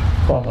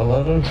 from a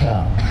little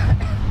town.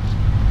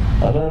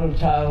 A little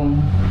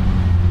town,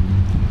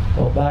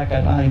 well, back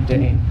in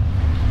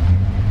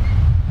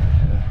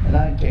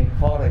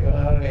 1940, we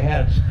only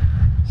had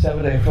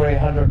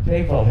 7,300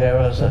 people here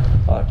as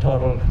our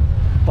total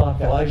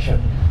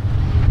population.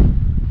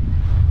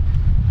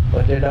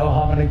 But do you know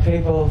how many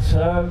people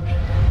served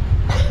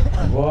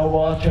in World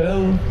War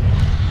II?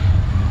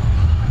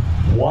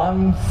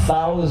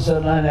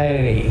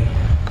 1,080.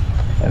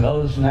 And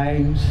those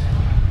names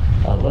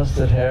are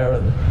listed here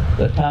in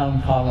the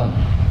town common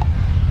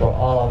for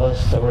all of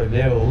us to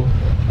review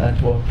and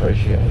to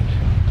appreciate.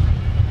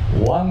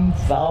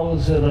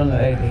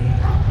 1,080.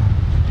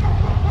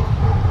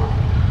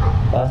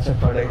 That's a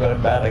pretty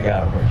good batting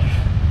average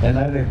in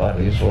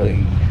anybody's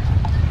league.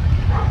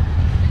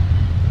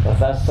 But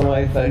that's the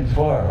way things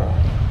were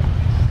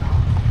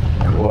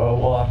in World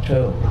War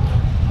II.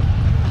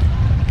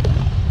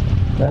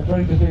 That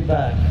brings me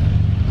back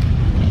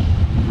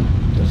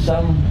to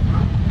some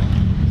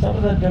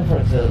of the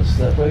differences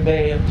that we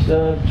may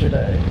observe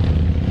today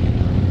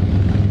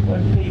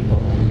when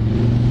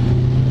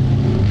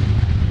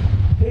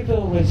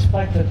people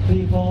respected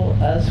people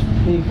as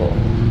people.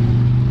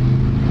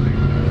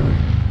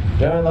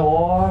 During the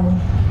war,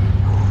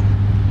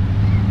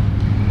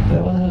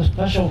 there was a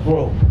special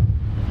group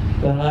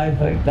that I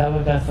think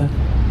never got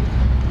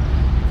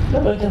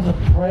the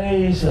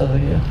praise or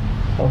the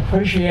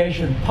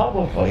appreciation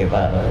publicly,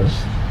 that is,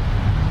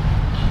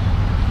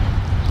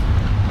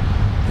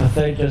 that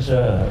they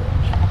deserved.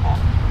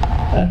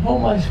 And who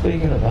am I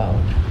speaking about?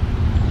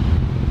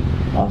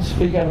 I'm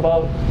speaking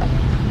about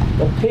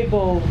the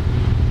people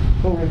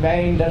who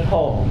remained at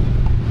home,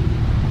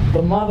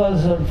 the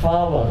mothers and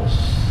fathers,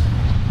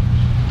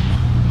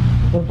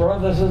 the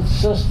brothers and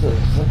sisters,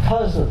 the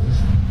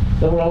cousins,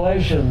 the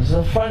relations,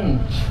 the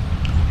friends.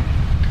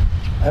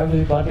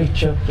 Everybody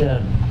chipped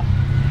in.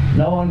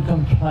 No one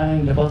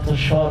complained about the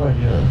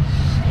shortages,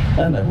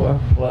 and there were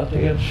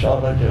plenty of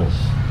shortages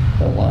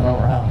that went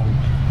around.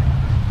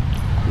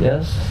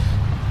 Yes,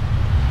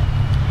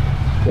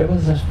 it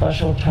was a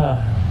special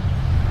time.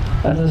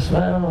 And as a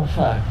matter of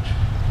fact,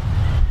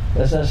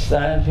 as I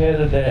stand here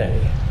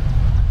today,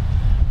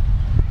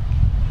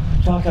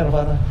 talking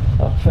about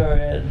a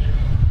period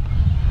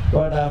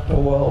right after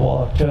World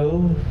War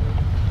II,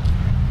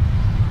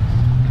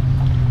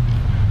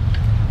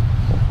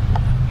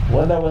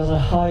 when there was a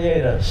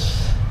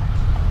hiatus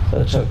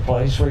that took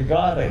place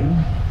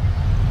regarding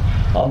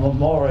a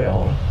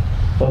memorial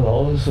for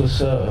those who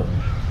served.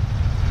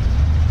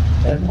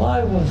 And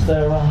why was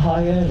there a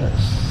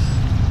hiatus?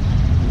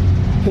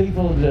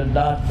 People did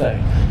not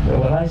think, and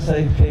when I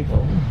say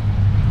people,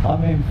 I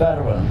mean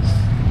veterans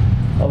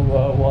of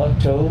World War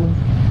II,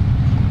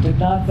 did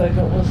not think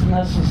it was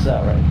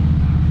necessary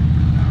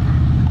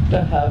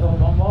to have a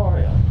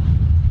memorial.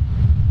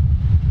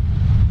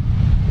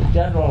 The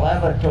general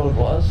attitude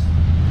was,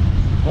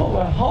 well,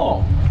 we're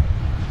home.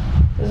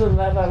 Isn't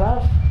that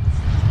enough?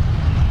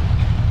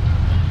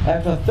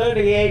 And for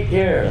 38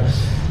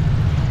 years,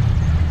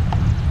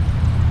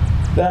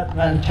 that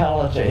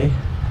mentality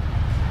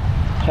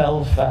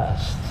held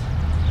fast.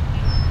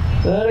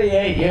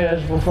 38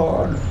 years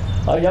before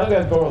a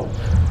younger group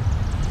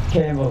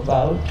came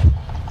about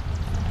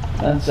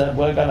and said,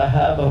 we're going to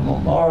have a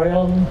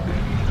memorial,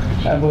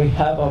 and we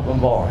have a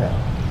memorial.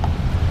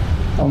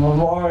 A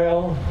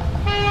memorial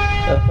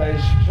that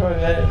pays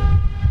tribute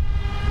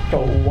to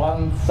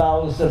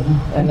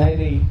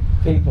 1,080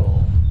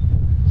 people,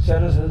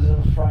 citizens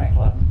of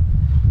Franklin,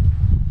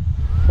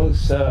 who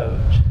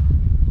served,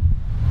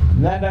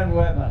 men and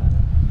women.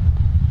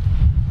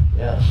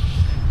 Yes,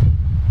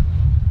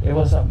 it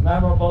was a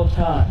memorable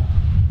time,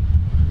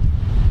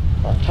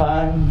 a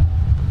time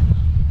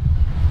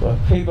where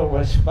people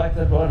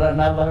respected one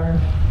another,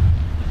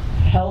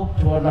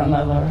 helped one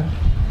another,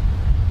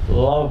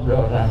 loved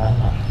one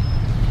another.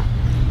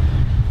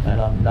 And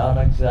I'm not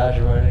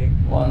exaggerating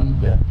one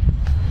bit.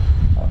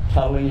 I'm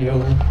telling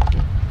you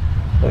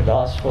the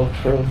gospel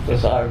truth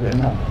as I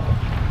remember it.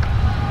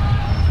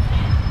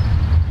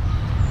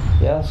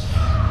 Yes.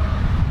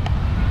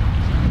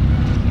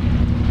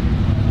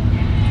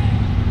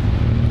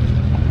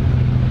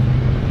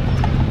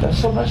 There's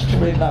so much to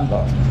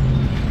remember.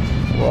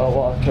 World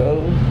War II.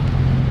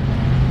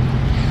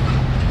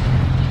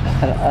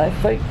 And I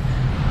think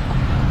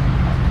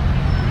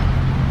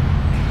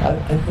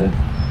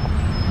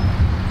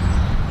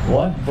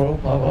one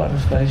group I want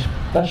to pay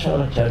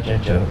special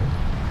attention to,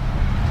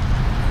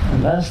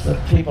 and that's the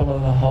people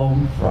of the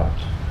home front.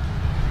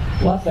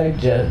 What they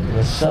did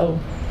was so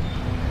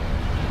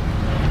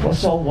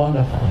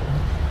wonderful.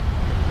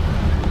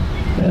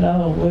 You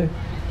know,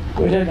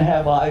 we didn't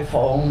have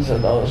iPhones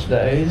in those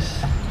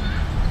days.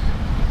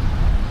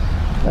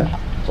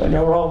 When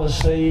you're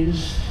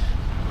overseas,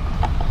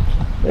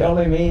 the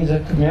only means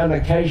of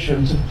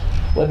communications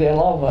with your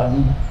loved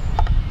one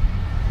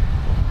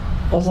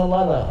was a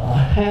letter, a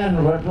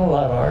handwritten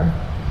letter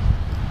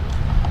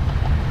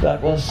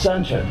that was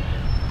censored.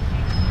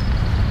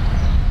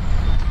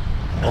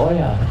 Oh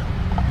yeah.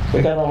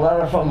 We got a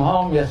letter from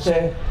home, you'd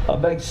see a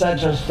big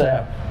censor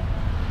stamp,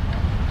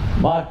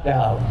 marked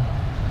down.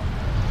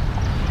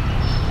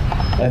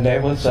 And they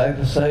would say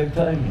the same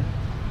thing,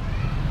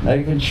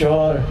 making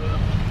sure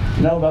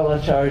no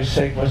military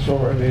secrets were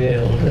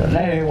revealed in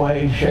any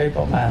way, shape,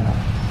 or manner.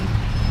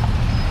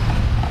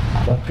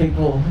 But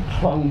people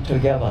clung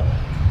together.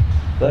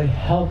 They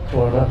helped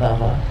one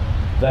another.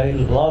 They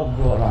loved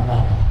one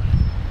another.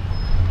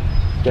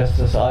 Just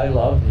as I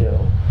love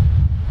you.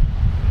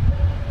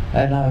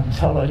 And I'm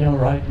telling you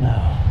right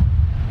now,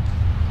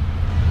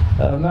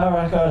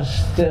 America is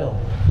still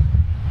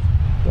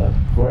the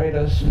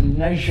greatest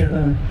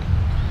nation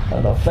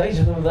on the face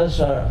of this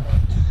earth.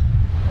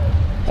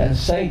 And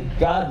say,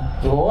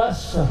 God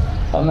bless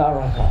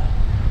America.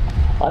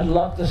 I'd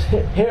love to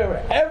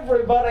hear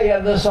everybody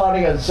in this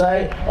audience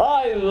say,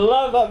 I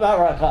love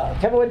America.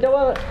 Can we do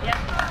it?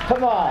 Yeah.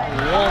 Come on.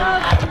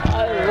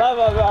 I love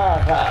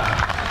America.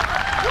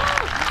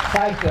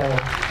 Thank you.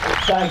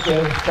 Thank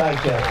you.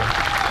 Thank you.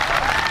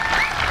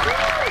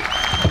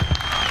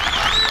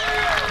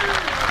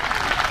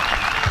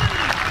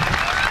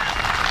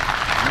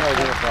 No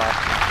good, Bob.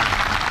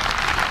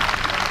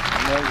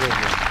 No good.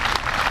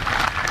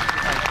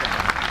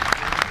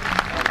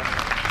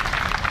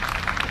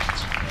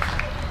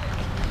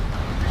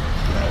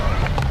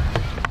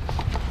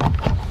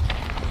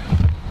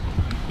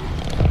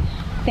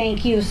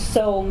 Thank you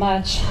so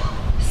much,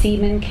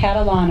 Seaman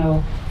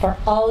Catalano, for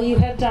all you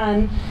have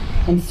done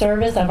in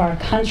service of our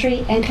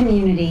country and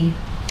community.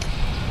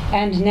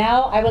 And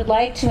now I would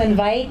like to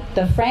invite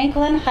the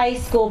Franklin High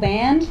School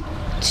Band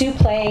to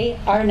play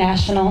our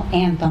national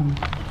anthem.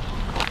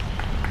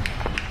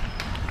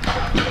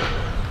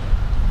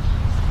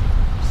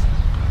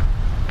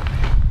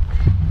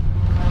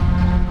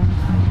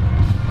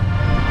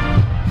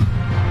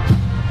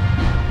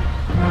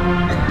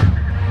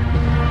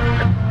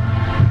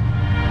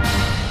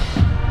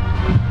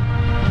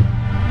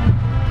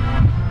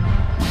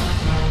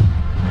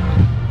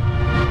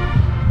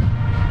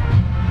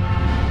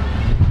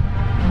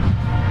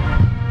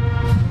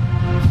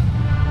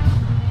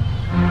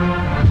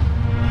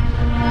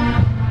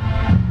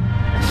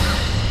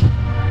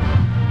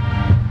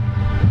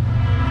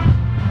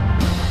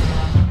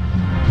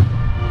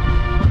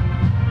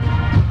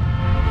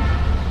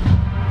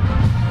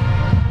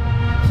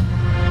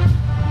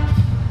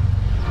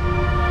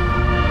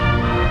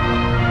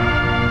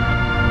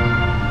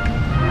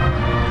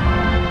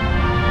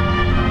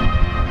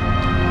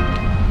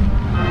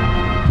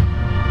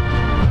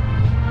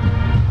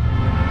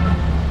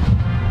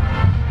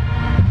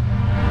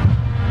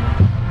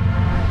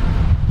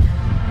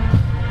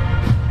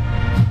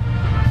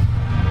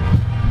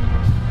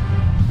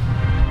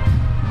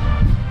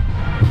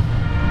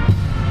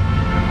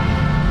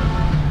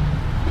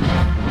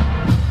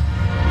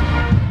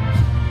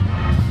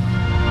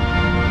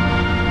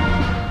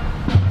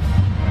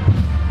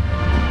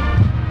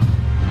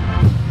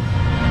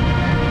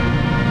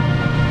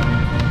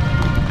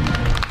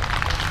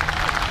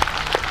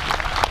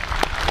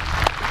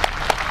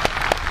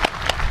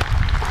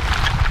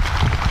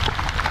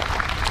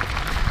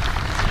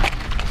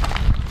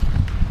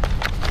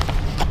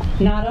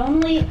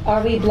 only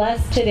are we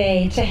blessed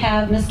today to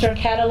have Mr.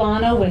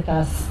 Catalano with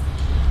us,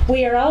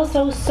 we are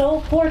also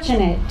so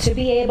fortunate to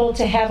be able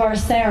to have our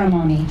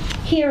ceremony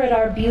here at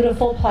our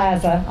beautiful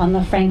plaza on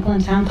the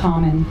Franklin Town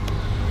Common.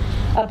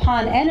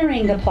 Upon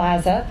entering the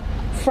plaza,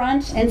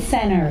 front and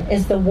center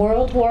is the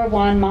World War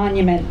I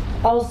monument,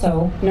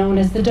 also known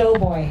as the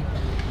Doughboy.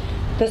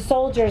 The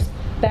soldier's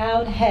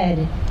bowed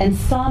head and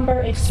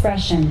somber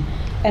expression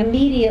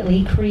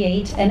immediately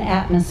create an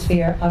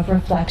atmosphere of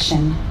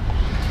reflection.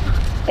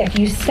 If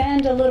you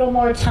spend a little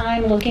more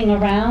time looking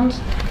around,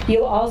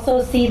 you'll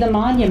also see the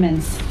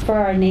monuments for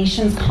our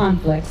nation's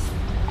conflicts,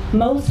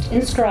 most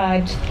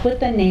inscribed with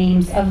the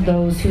names of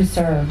those who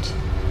served.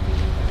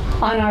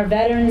 On our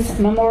Veterans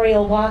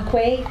Memorial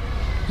Walkway,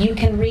 you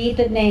can read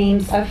the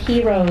names of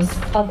heroes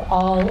of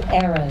all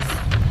eras.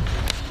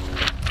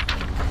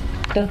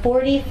 The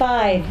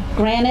 45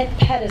 granite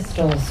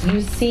pedestals you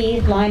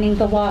see lining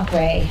the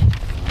walkway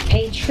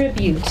pay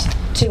tribute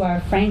to our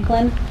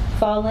Franklin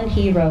fallen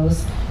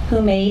heroes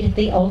who made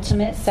the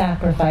ultimate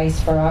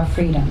sacrifice for our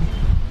freedom.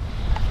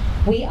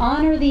 We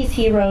honor these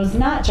heroes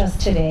not just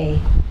today,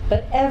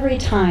 but every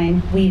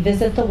time we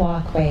visit the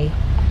walkway,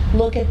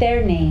 look at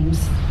their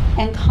names,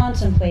 and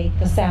contemplate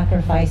the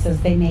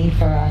sacrifices they made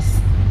for us.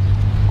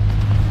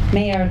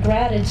 May our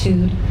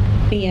gratitude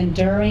be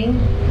enduring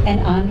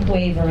and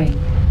unwavering.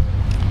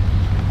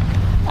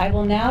 I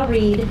will now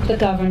read the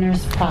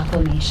Governor's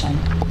proclamation.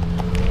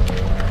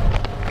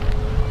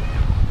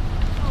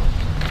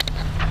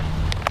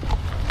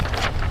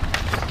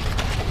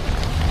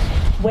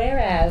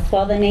 Whereas,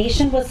 while the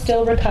nation was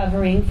still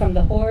recovering from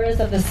the horrors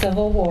of the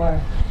Civil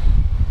War,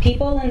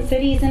 people in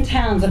cities and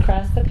towns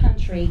across the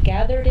country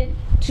gathered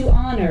to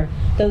honor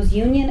those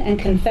Union and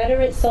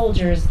Confederate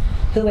soldiers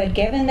who had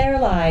given their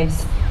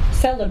lives,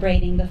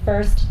 celebrating the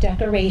first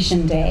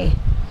Decoration Day.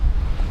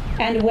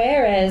 And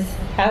whereas,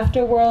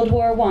 after World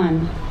War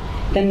I,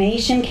 the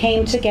nation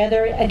came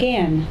together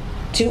again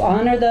to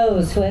honor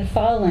those who had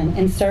fallen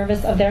in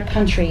service of their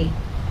country.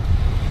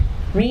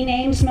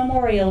 Renamed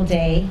Memorial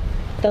Day,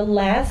 the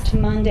last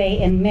Monday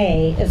in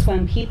May is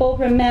when people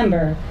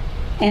remember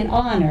and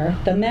honor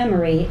the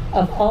memory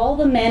of all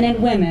the men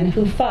and women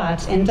who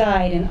fought and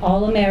died in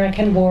all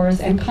American wars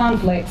and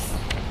conflicts.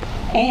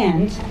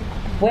 And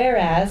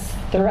whereas,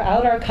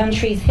 throughout our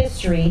country's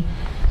history,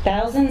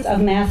 thousands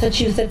of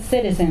Massachusetts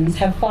citizens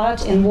have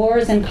fought in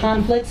wars and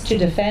conflicts to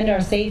defend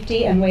our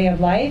safety and way of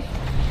life,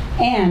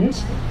 and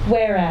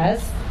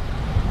whereas,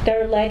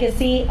 their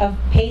legacy of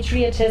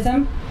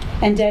patriotism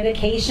and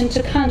dedication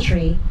to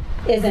country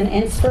is an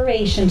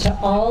inspiration to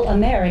all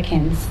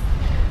Americans,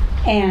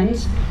 and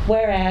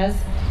whereas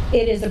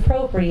it is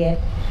appropriate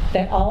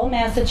that all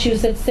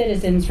Massachusetts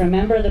citizens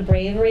remember the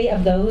bravery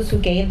of those who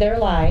gave their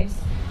lives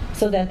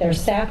so that their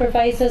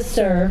sacrifices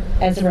serve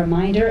as a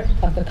reminder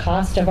of the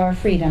cost of our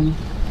freedom.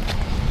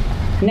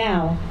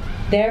 Now,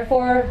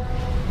 therefore,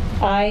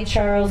 I,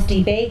 Charles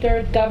D.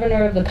 Baker,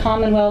 Governor of the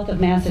Commonwealth of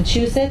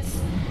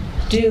Massachusetts,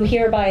 do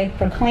hereby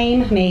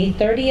proclaim May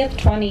 30th,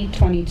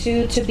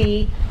 2022 to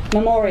be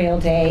Memorial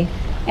Day,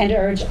 and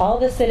urge all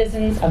the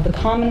citizens of the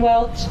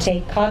Commonwealth to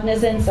take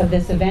cognizance of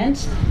this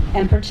event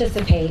and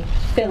participate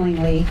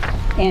willingly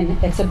in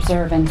its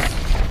observance.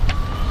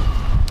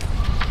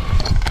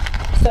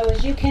 So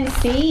as you can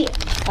see,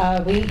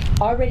 we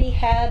already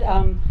had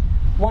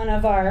one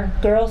of our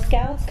Girl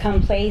Scouts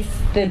come place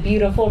the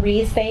beautiful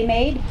wreaths they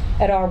made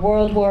at our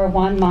World War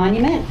I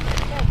monument.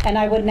 And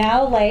I would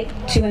now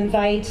like to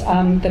invite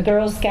the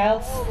Girl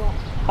Scouts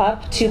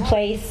up to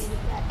place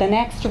the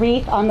next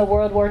wreath on the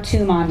World War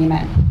II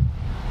monument.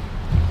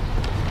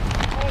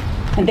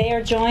 And they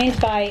are joined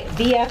by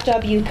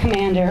VFW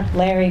Commander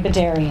Larry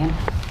Badarian.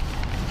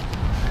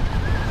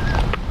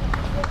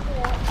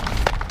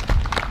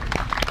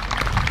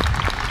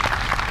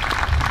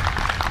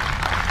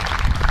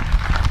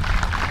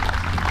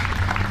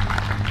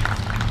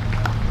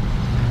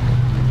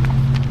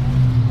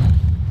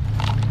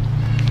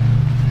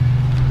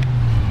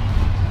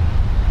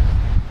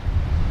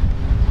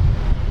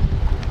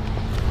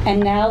 And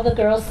now the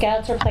Girl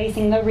Scouts are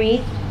placing the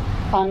wreath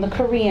on the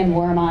Korean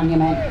War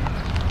monument.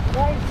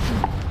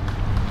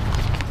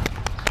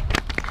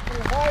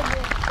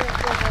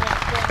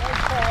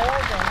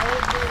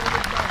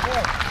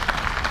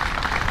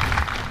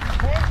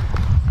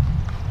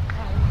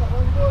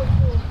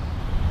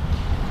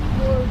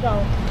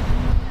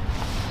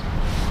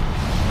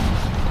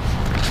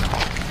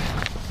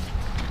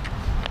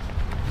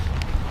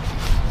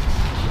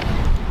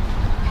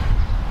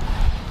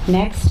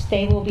 Next,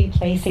 they will be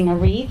placing a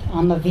wreath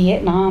on the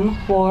Vietnam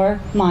War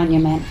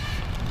monument.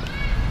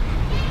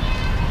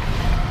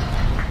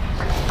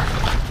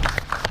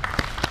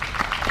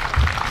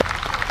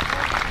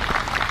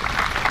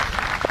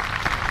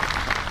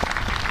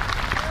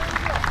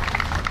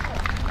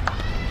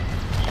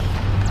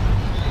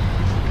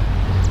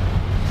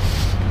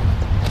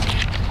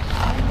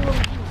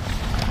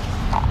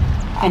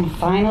 And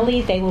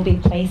finally, they will be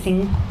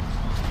placing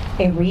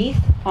a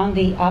wreath on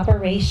the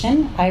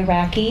Operation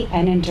Iraqi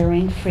and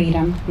Enduring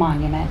Freedom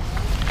Monument.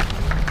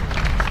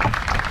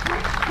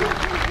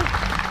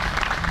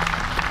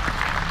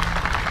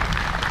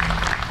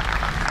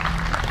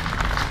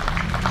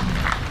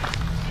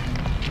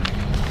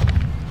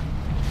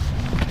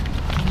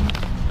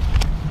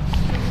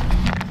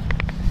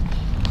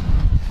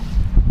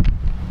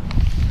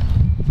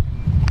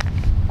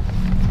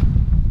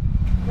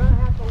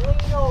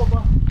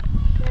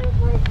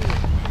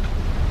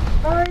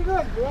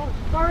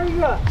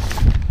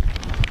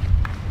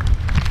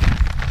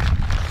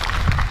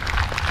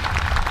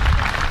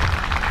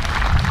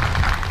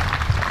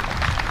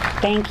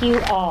 Thank you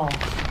all.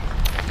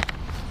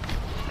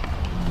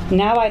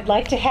 Now I'd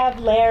like to have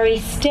Larry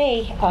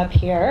stay up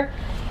here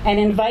and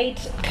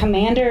invite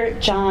Commander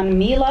John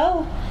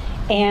Milo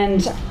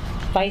and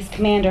Vice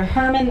Commander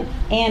Herman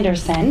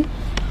Anderson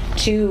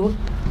to,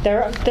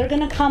 they're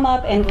going to come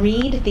up and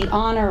read the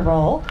honor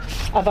roll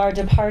of our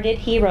departed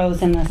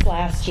heroes in this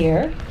last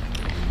year.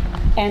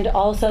 And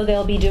also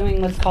they'll be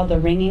doing what's called the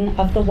ringing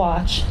of the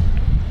watch.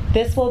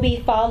 This will be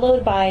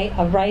followed by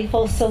a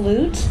rifle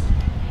salute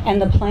and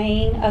the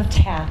playing of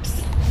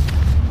taps.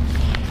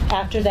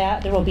 After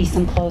that, there will be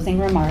some closing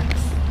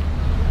remarks.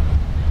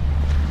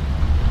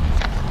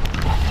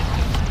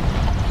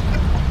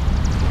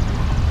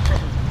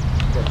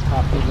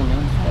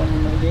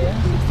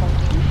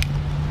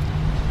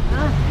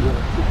 I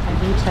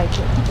retyped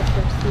it the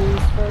first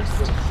names first,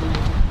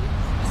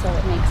 so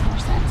it makes more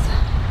sense.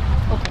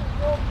 Okay.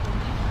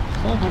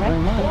 Thank you very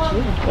much.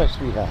 Yes,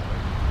 sweetheart.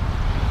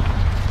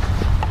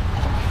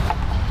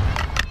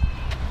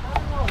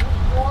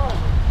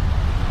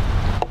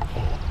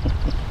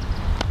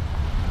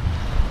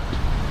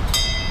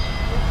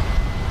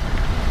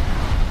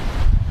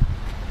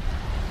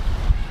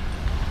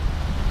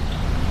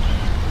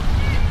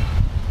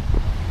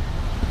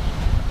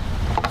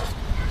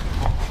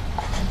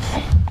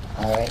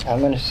 I'm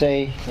going to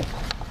say,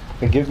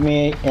 forgive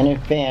me in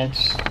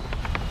advance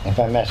if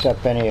I mess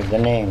up any of the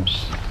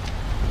names.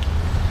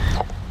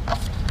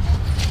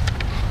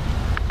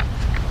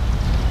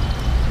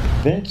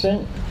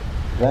 Vincent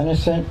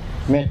Renison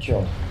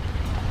Mitchell,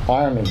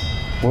 Army,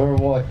 World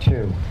War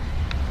II.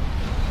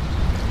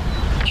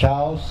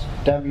 Charles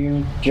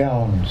W.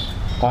 Jones,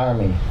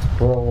 Army,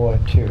 World War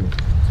II.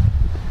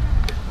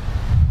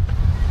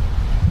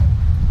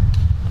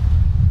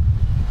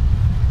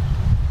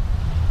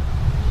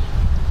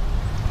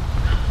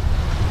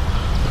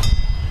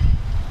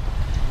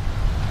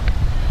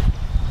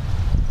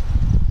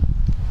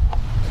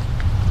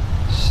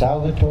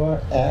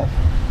 Salvatore F.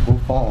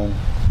 Buffon,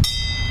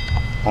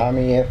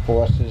 Army Air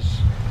Forces,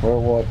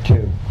 World War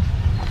II.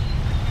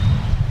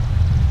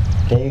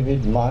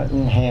 David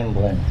Martin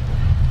Hamblin,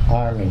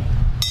 Army,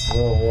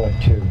 World War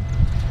II.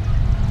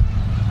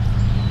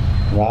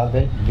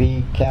 Robert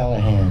V.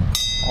 Callahan,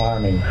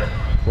 Army,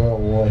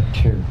 World War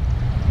II.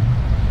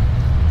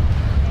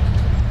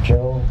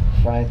 Joe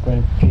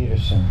Franklin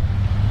Peterson,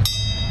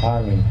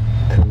 Army,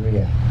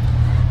 Korea.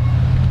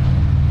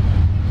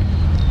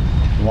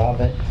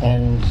 Robert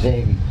N.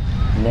 Zavy,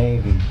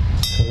 Navy,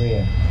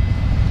 Korea.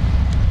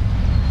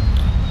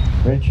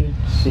 Richard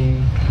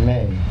C.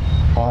 May,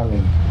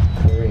 Army,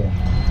 Korea.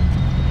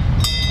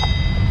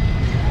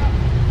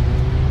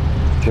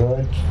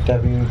 George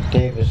W.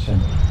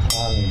 Davison,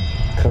 Army,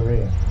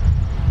 Korea.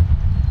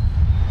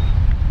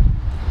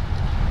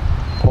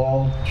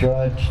 Paul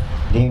George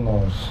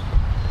Demos,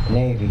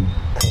 Navy,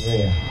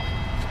 Korea.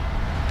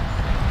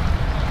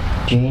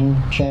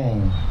 Jean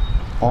Chang,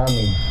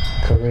 Army,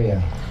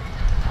 Korea.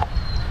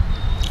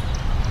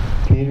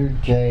 Peter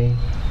J.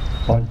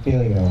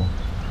 Bonfilio,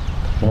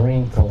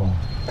 Marine Corps,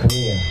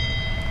 Korea.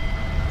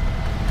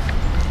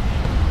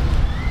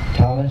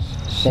 Thomas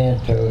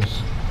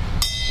Santos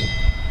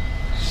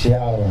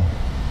Ciala,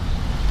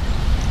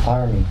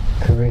 Army,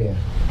 Korea.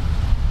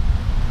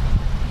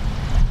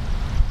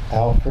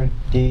 Alfred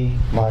D.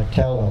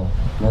 Martello,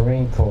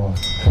 Marine Corps,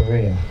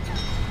 Korea.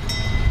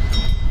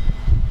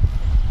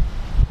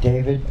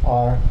 David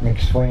R.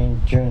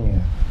 McSwain,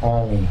 Jr.,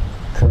 Army,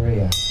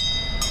 Korea.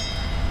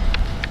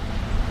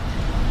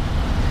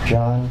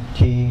 John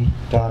T.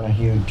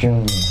 Donahue,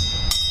 Jr.,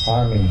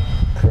 Army,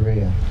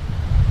 Korea.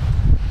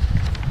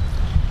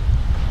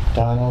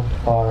 Donald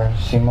R.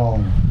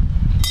 Simone,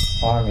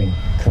 Army,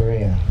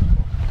 Korea.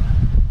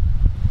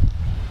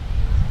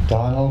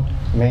 Donald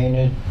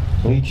Maynard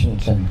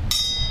Leichenson,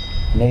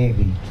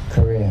 Navy,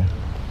 Korea.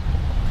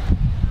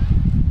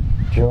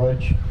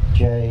 George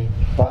J.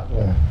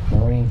 Butler,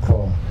 Marine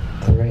Corps,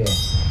 Korea.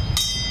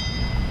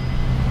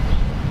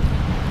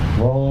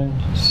 Roland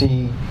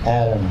C.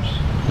 Adams,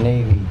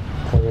 Navy,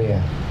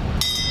 Korea.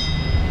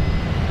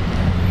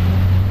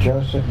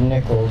 Joseph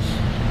Nichols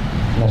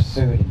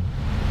Masudi,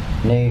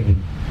 Navy,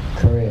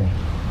 Korea.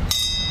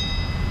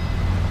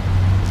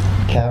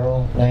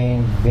 Carol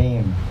Lane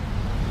Beam,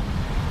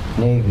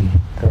 Navy,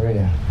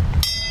 Korea.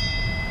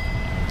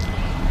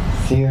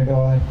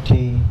 Theodore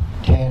T.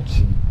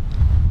 Tansey,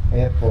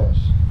 Air Force,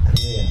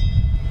 Korea.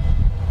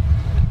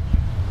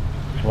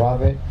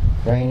 Robert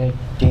Raynard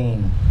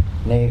Dean,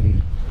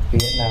 Navy,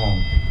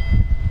 Vietnam.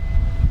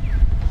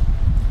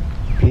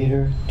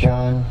 Peter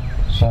John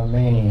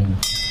Sarmanian,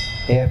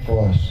 Air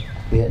Force,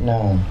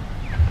 Vietnam.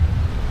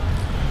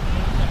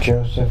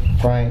 Joseph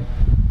Frank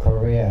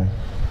Correa,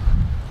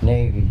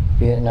 Navy,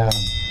 Vietnam.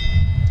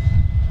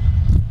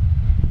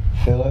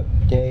 Philip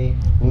Day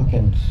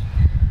Lukens,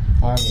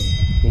 Army,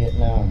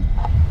 Vietnam.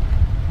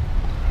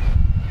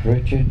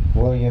 Richard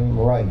William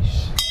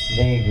Rice,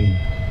 Navy,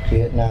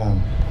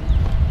 Vietnam.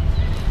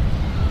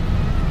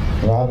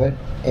 Robert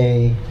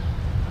A.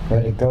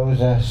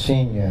 Redigoza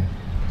Sr.,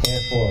 Air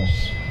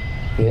Force,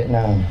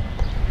 Vietnam.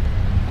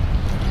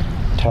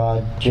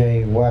 Todd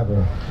J.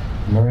 Weber,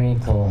 Marine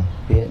Corps,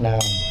 Vietnam.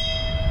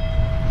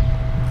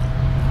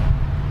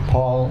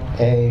 Paul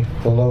A.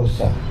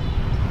 Velosa,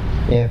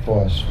 Air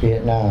Force,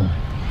 Vietnam.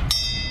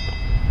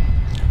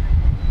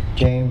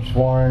 James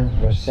Warren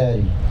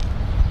Rossetti,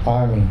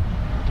 Army,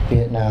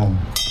 Vietnam.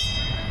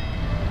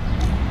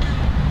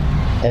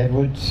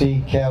 Edward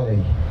C.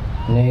 Kelly,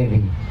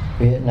 Navy,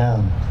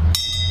 Vietnam.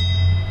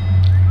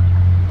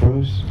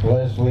 Bruce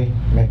Leslie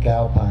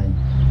McAlpine,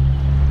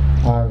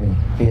 Army,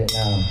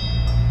 Vietnam.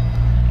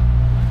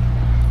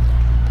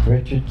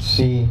 Richard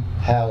C.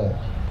 Hallett,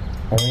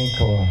 Marine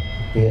Corps,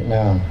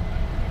 Vietnam.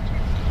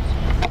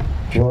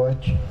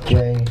 George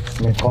J.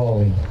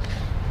 McCauley,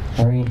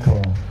 Marine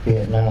Corps,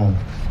 Vietnam.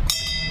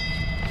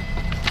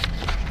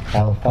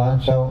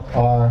 Alfonso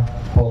R.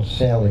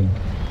 Polselli,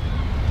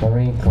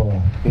 Marine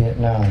Corps,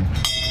 Vietnam.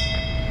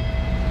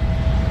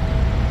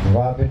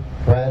 Robert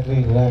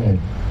Bradley Leonard,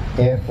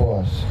 Air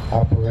Force,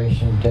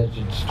 Operation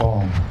Desert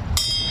Storm.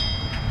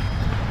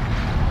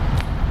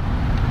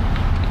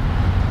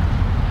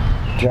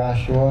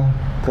 Joshua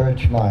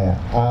Kirchmeyer,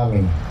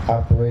 Army,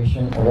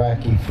 Operation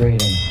Iraqi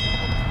Freedom.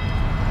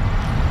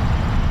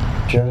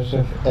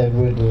 Joseph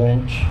Edward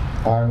Lynch,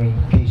 Army,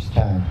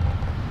 Peacetime.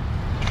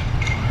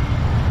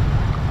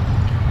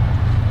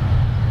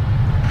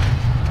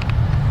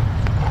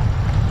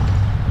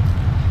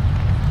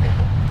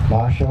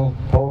 Marshall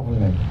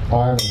Poverman,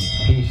 Army,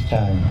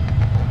 Peacetime.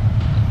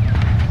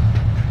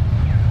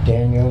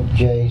 Daniel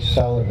J.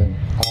 Sullivan,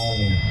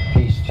 Army,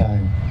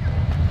 Peacetime.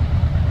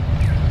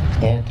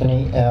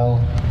 Anthony L.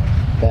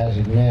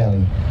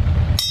 Bazignelli,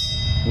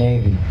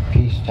 Navy,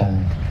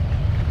 Peacetime.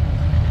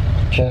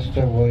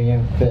 Chester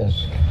William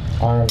Fisk,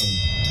 Army,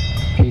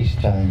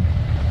 Peacetime.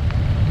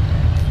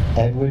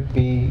 Edward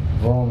B.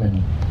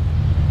 Roman,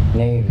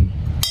 Navy,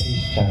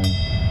 Peacetime.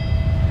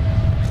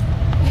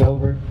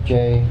 Filbert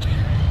J.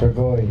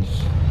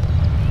 Burgoyes,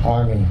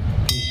 Army,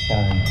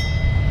 Peacetime.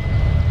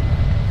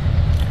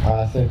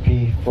 Arthur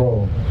P.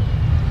 Froh,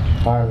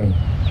 Army,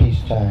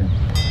 Peacetime.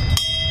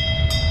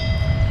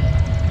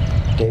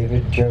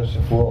 David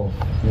Joseph Wolf,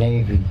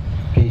 Navy,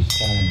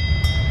 Peacetime.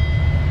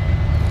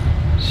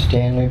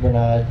 Stanley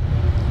Bernard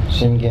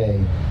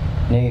Singay,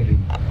 Navy,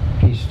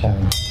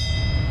 Peacetime.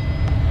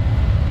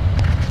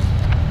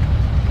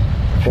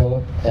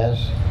 Philip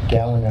S.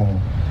 Galliano,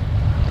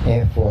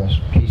 Air Force,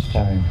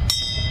 Peacetime.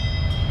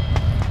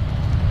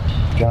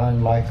 John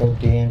Michael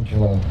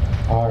D'Angelo,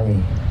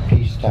 Army,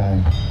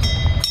 Peacetime.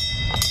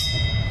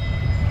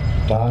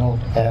 Donald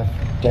F.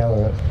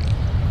 Dellert,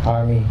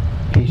 Army,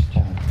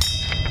 Peacetime.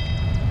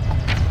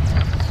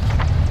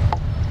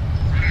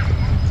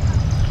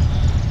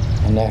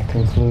 And that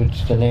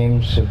concludes the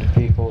names of the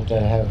people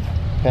that have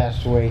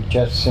passed away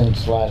just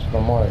since last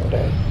Memorial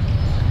Day.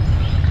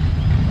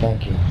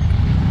 Thank you.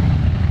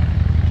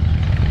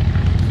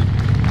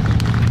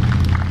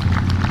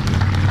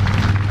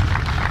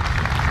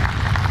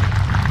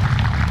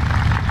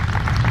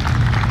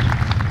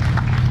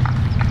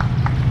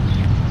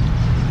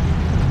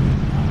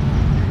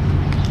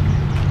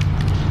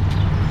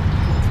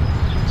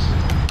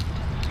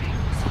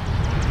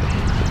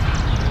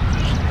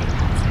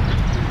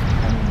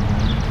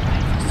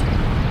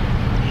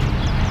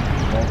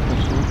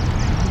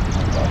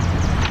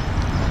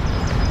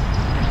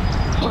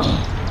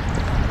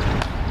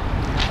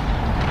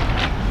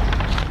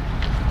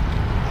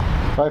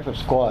 Rifle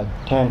Squad,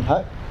 10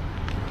 hut.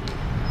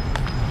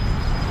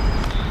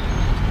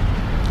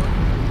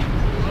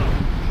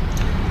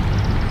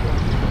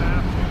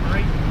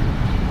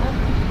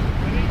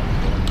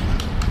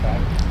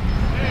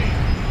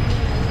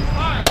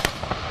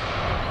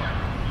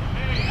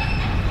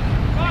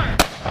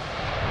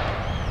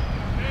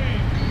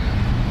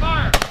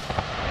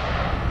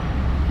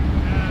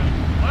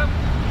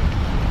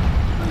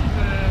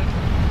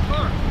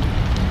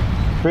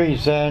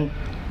 Present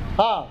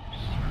arms.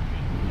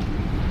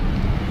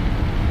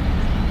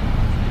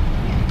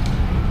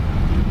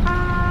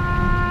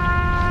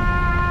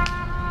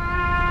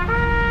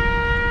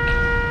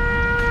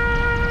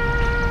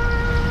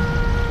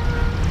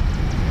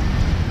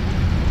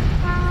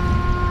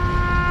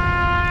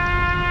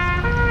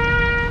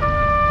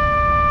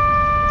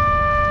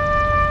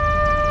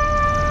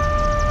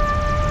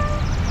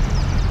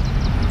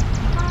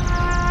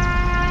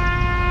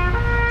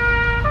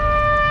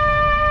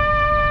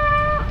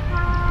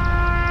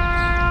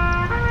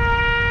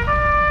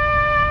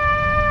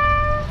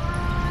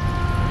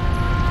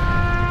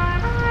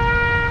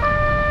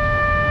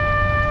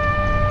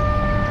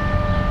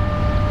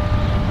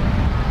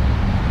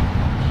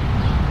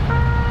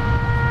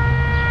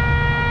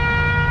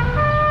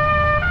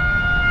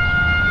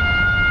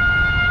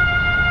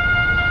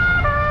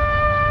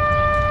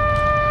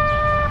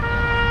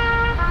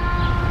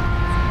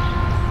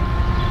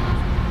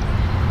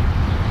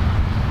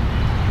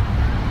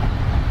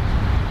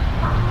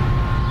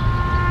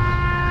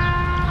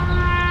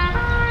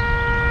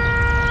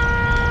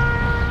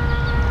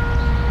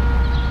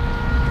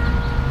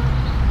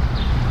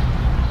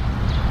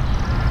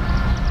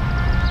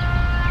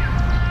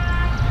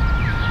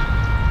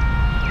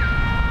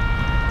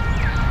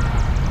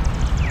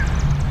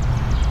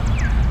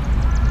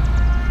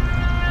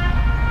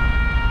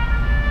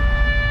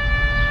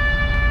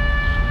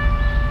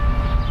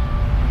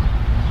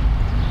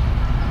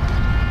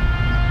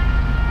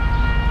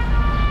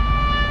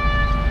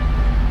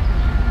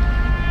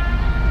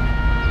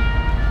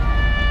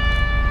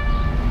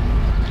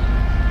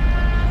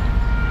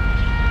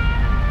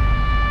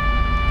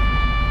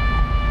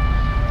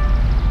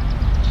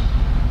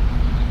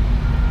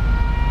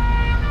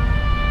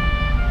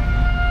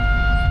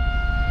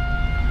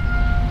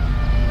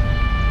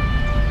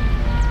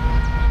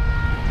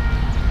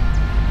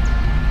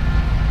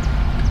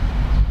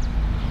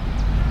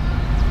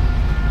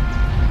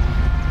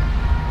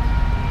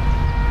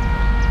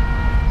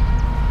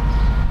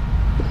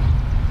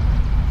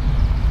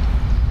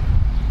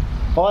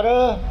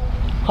 Carter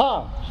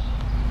Harms.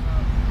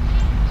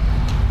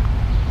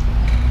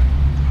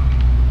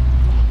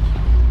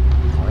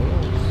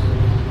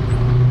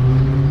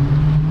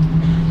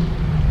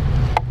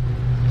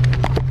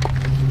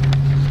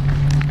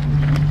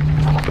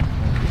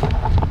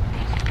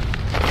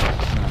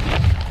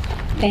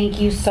 Thank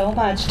you so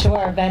much to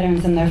our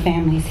veterans and their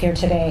families here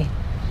today,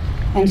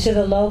 and to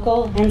the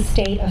local and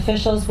state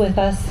officials with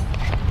us.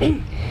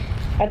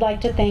 I'd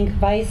like to thank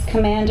Vice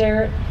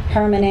Commander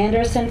Herman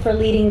Anderson for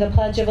leading the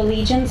Pledge of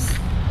Allegiance,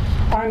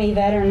 Army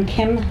veteran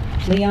Kim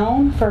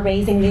Leone for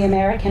raising the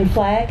American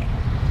flag,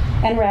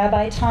 and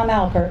Rabbi Tom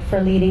Alpert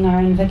for leading our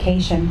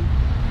invocation.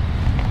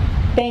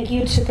 Thank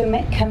you to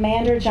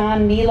Commander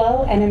John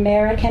Milo and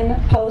American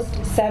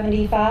Post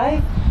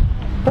 75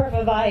 for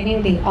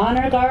providing the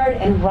Honor Guard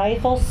and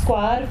Rifle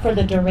Squad for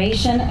the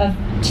duration of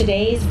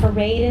today's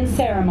parade and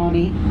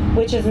ceremony,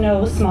 which is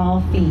no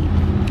small feat.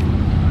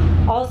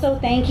 Also,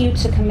 thank you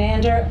to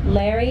Commander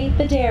Larry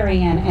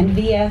Bedarian and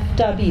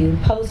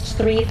VFW Post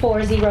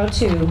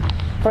 3402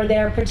 for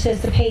their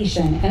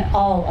participation in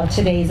all of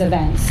today's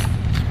events.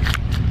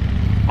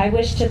 I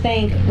wish to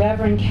thank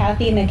Reverend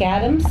Kathy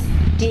McAdams,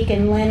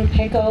 Deacon Lynn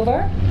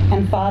Pickover,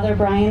 and Father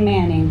Brian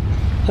Manning,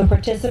 who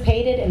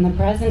participated in the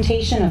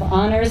presentation of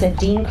honors at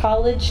Dean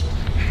College,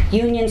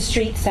 Union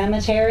Street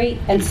Cemetery,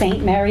 and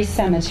St. Mary's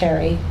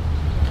Cemetery.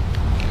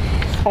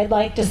 I'd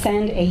like to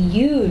send a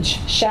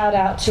huge shout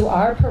out to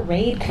our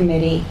parade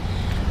committee,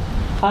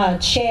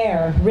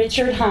 Chair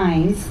Richard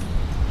Hines,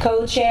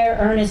 Co-Chair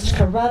Ernest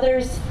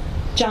Carruthers,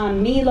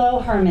 John Milo,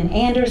 Herman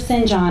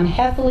Anderson, John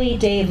Heffley,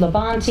 Dave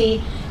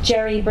Labonte,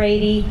 Jerry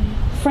Brady,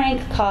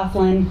 Frank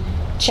Coughlin,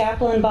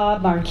 Chaplain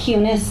Bob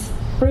Marcunis,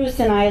 Bruce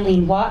and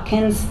Eileen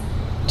Watkins,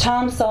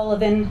 Tom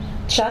Sullivan,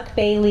 Chuck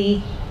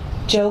Bailey,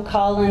 Joe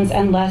Collins,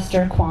 and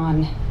Lester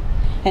Kwan.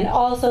 And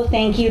also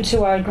thank you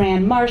to our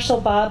Grand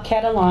Marshal Bob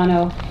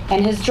Catalano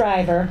and his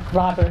driver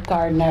Robert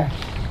Gardner.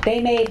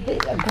 They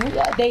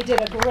did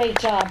a great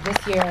job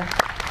this year.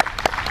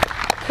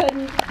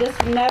 This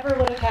never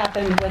would have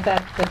happened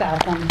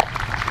without them.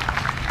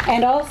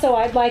 And also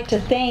I'd like to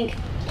thank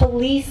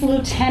Police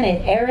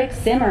Lieutenant Eric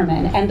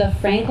Zimmerman and the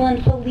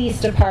Franklin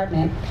Police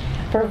Department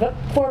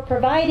for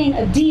providing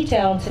a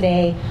detail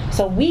today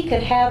so we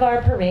could have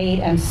our parade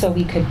and so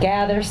we could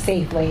gather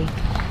safely.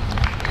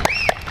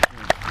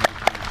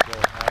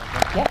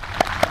 Yep.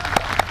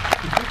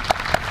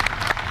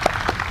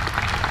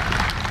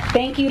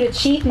 Thank you to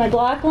Chief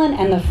McLaughlin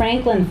and the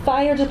Franklin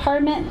Fire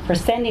Department for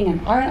sending an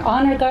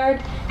honor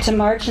guard to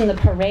march in the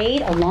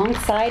parade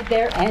alongside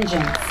their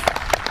engines.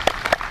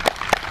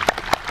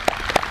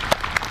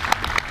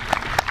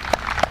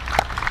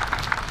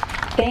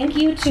 Thank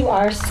you to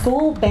our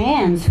school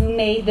bands who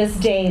made this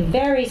day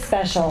very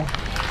special,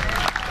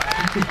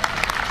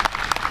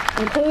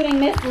 including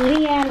Miss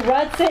Leanne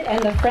Rudsit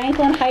and the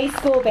Franklin High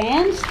School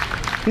Band,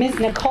 Miss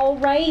Nicole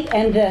Wright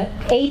and the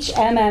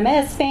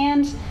HMMS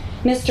Band,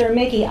 Mr.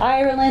 Mickey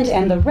Ireland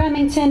and the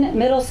Remington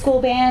Middle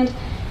School Band,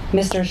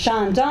 Mr.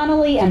 Sean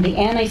Donnelly and the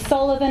Annie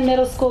Sullivan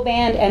Middle School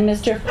Band, and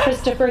Mr.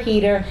 Christopher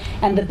Heater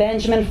and the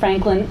Benjamin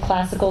Franklin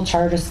Classical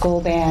Charter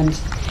School Band.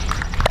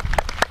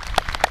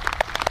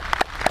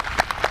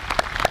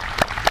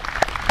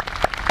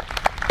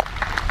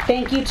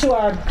 Thank you to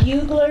our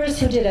buglers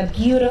who did a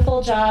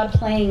beautiful job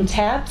playing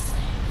taps,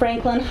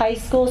 Franklin High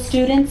School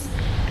students,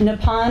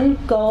 Nippon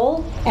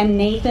Goal and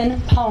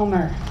Nathan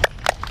Palmer.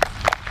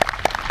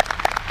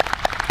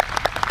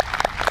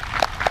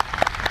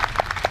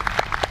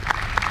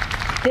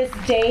 This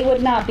day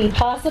would not be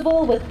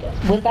possible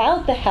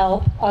without the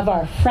help of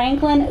our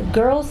Franklin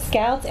Girl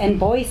Scouts and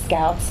Boy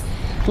Scouts,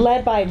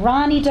 led by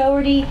Ronnie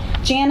Doherty,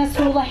 Janice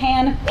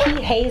Houlihan,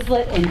 Pete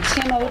Hazlett, and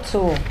Tim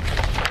O'Toole.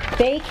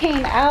 They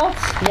came out,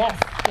 yes,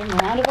 give them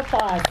a round of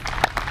applause.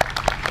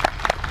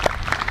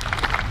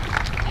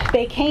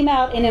 They came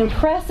out in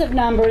impressive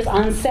numbers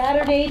on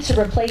Saturday to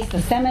replace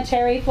the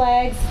cemetery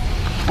flags,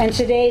 and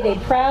today they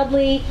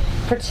proudly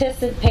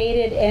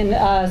participated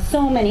in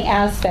so many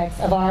aspects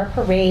of our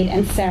parade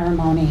and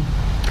ceremony.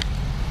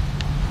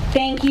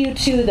 Thank you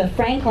to the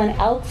Franklin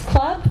Elks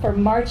Club for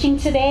marching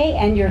today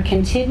and your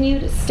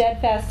continued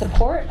steadfast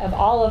support of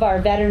all of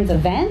our veterans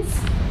events.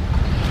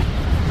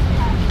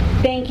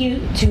 Thank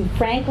you to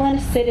Franklin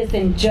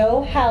citizen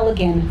Joe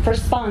Halligan for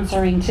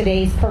sponsoring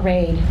today's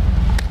parade.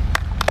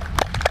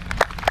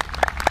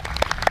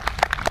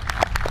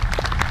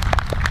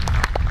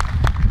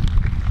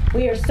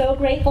 We are so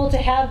grateful to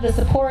have the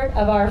support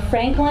of our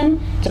Franklin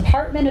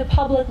Department of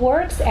Public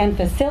Works and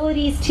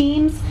Facilities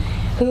teams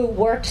who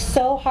worked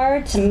so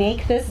hard to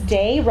make this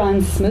day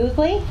run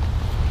smoothly.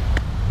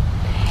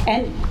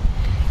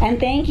 And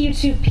thank you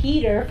to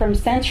Peter from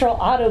Central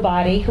Auto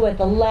Body, who at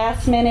the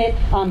last minute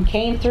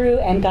came through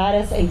and got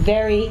us a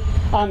very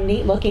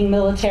neat looking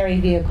military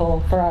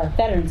vehicle for our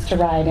veterans to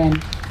ride in.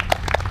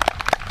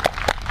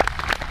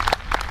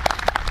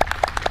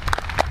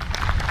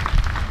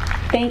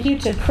 Thank you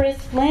to Chris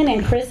Flynn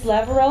and Chris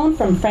Leverone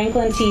from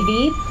Franklin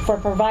TV for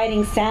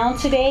providing sound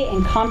today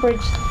and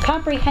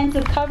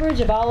comprehensive coverage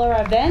of all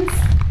our events.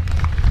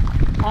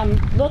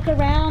 Look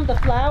around. The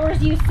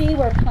flowers you see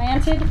were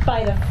planted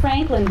by the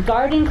Franklin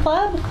Garden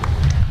Club.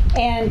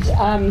 And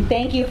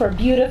thank you for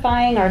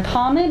beautifying our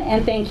common,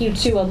 and thank you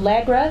to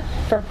Allegra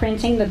for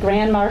printing the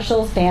Grand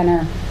Marshal's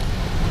banner.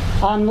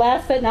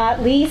 Last but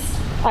not least,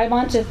 I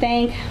want to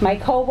thank my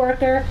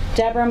co-worker,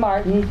 Deborah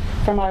Martin,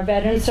 from our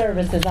Veteran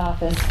Services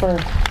Office for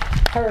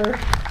her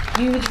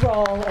huge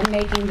role in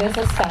making this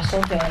a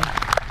special day.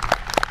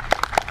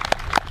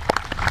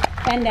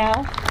 And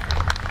now,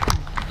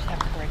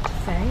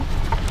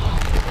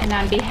 and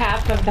on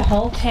behalf of the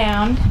whole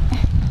town,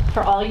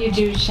 for all you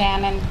do,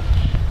 Shannon,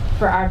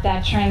 for our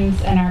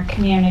veterans and our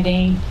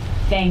community,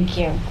 thank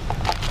you.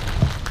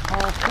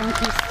 oh, thank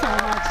you so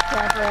much,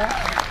 Deborah.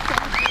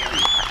 Thank you.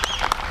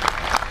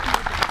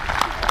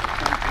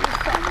 Thank you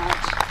so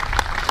much.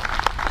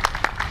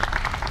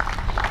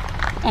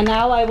 And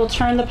now I will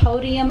turn the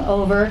podium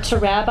over to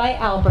Rabbi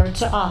Albert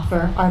to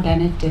offer our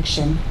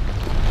benediction.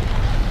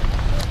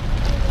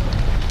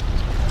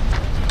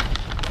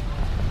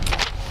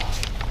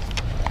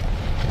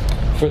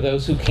 For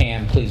those who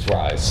can, please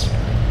rise.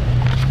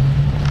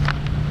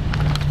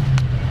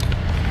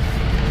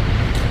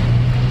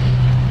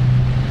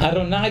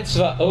 Adonai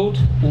Tzvaot,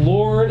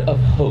 Lord of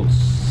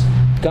hosts,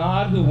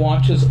 God who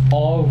watches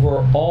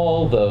over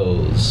all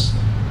those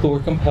who are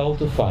compelled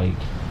to fight,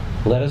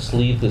 let us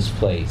leave this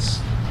place,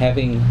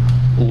 having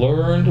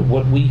learned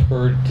what we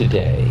heard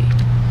today,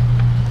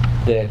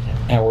 that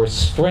our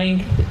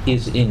strength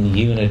is in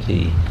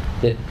unity,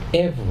 that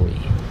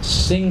every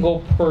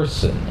single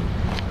person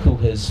who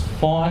has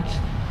fought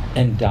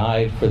and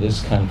died for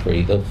this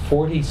country, the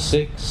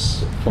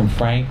 46 from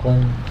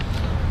Franklin,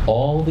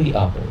 all the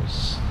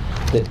others,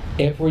 that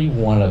every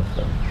one of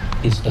them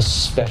is a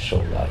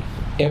special life.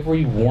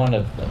 Every one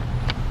of them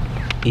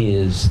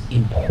is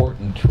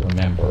important to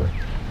remember,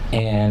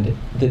 and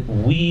that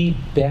we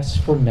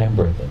best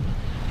remember them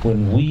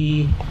when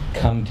we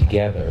come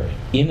together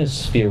in a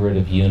spirit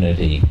of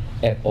unity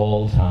at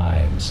all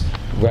times,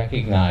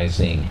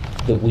 recognizing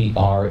that we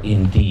are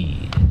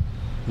indeed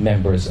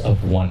members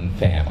of one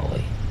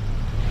family.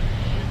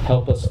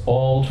 Help us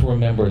all to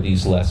remember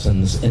these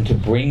lessons and to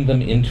bring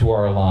them into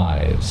our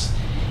lives.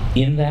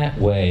 In that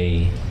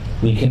way,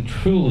 we can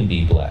truly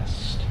be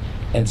blessed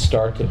and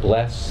start to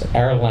bless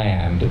our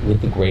land with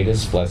the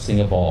greatest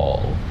blessing of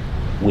all,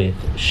 with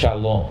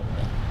shalom,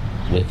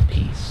 with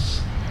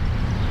peace.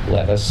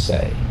 Let us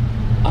say,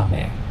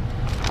 Amen.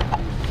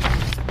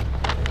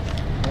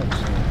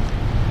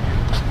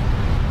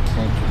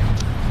 Thank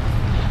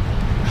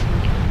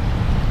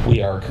you.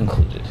 We are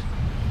concluded.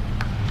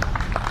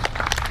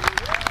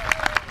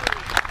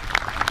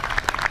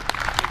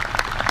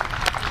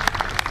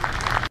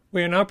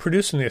 We are now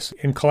producing this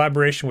in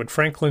collaboration with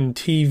Franklin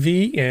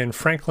TV and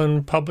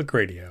Franklin Public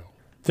Radio.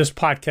 This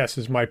podcast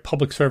is my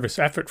public service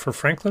effort for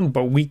Franklin,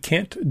 but we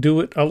can't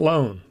do it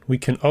alone. We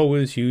can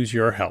always use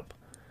your help.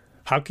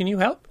 How can you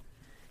help?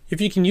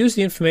 If you can use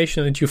the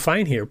information that you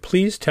find here,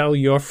 please tell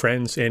your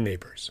friends and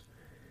neighbors.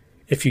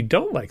 If you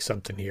don't like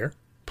something here,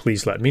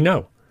 please let me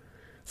know.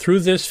 Through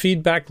this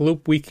feedback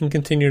loop, we can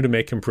continue to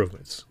make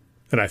improvements.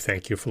 And I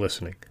thank you for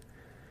listening.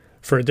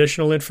 For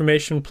additional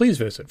information, please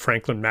visit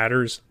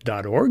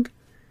franklinmatters.org.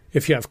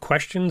 If you have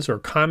questions or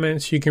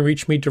comments, you can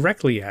reach me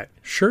directly at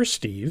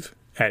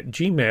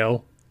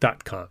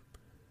suresteve@gmail.com.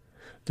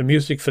 The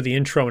music for the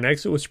intro and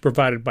exit was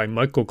provided by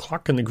Michael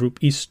Clark and the group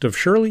East of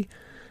Shirley.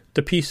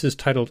 The piece is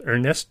titled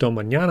Ernesto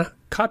Mañana,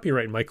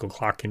 copyright Michael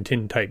Clark and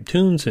Tintype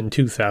Tunes in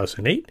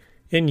 2008,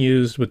 and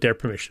used with their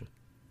permission.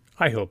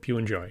 I hope you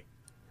enjoy.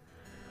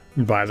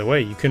 And by the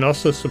way, you can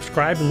also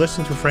subscribe and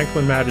listen to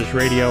Franklin Matters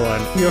Radio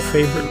on your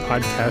favorite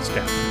podcast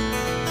app.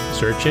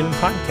 Search in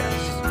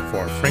podcasts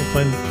for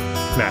Franklin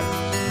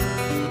Matters.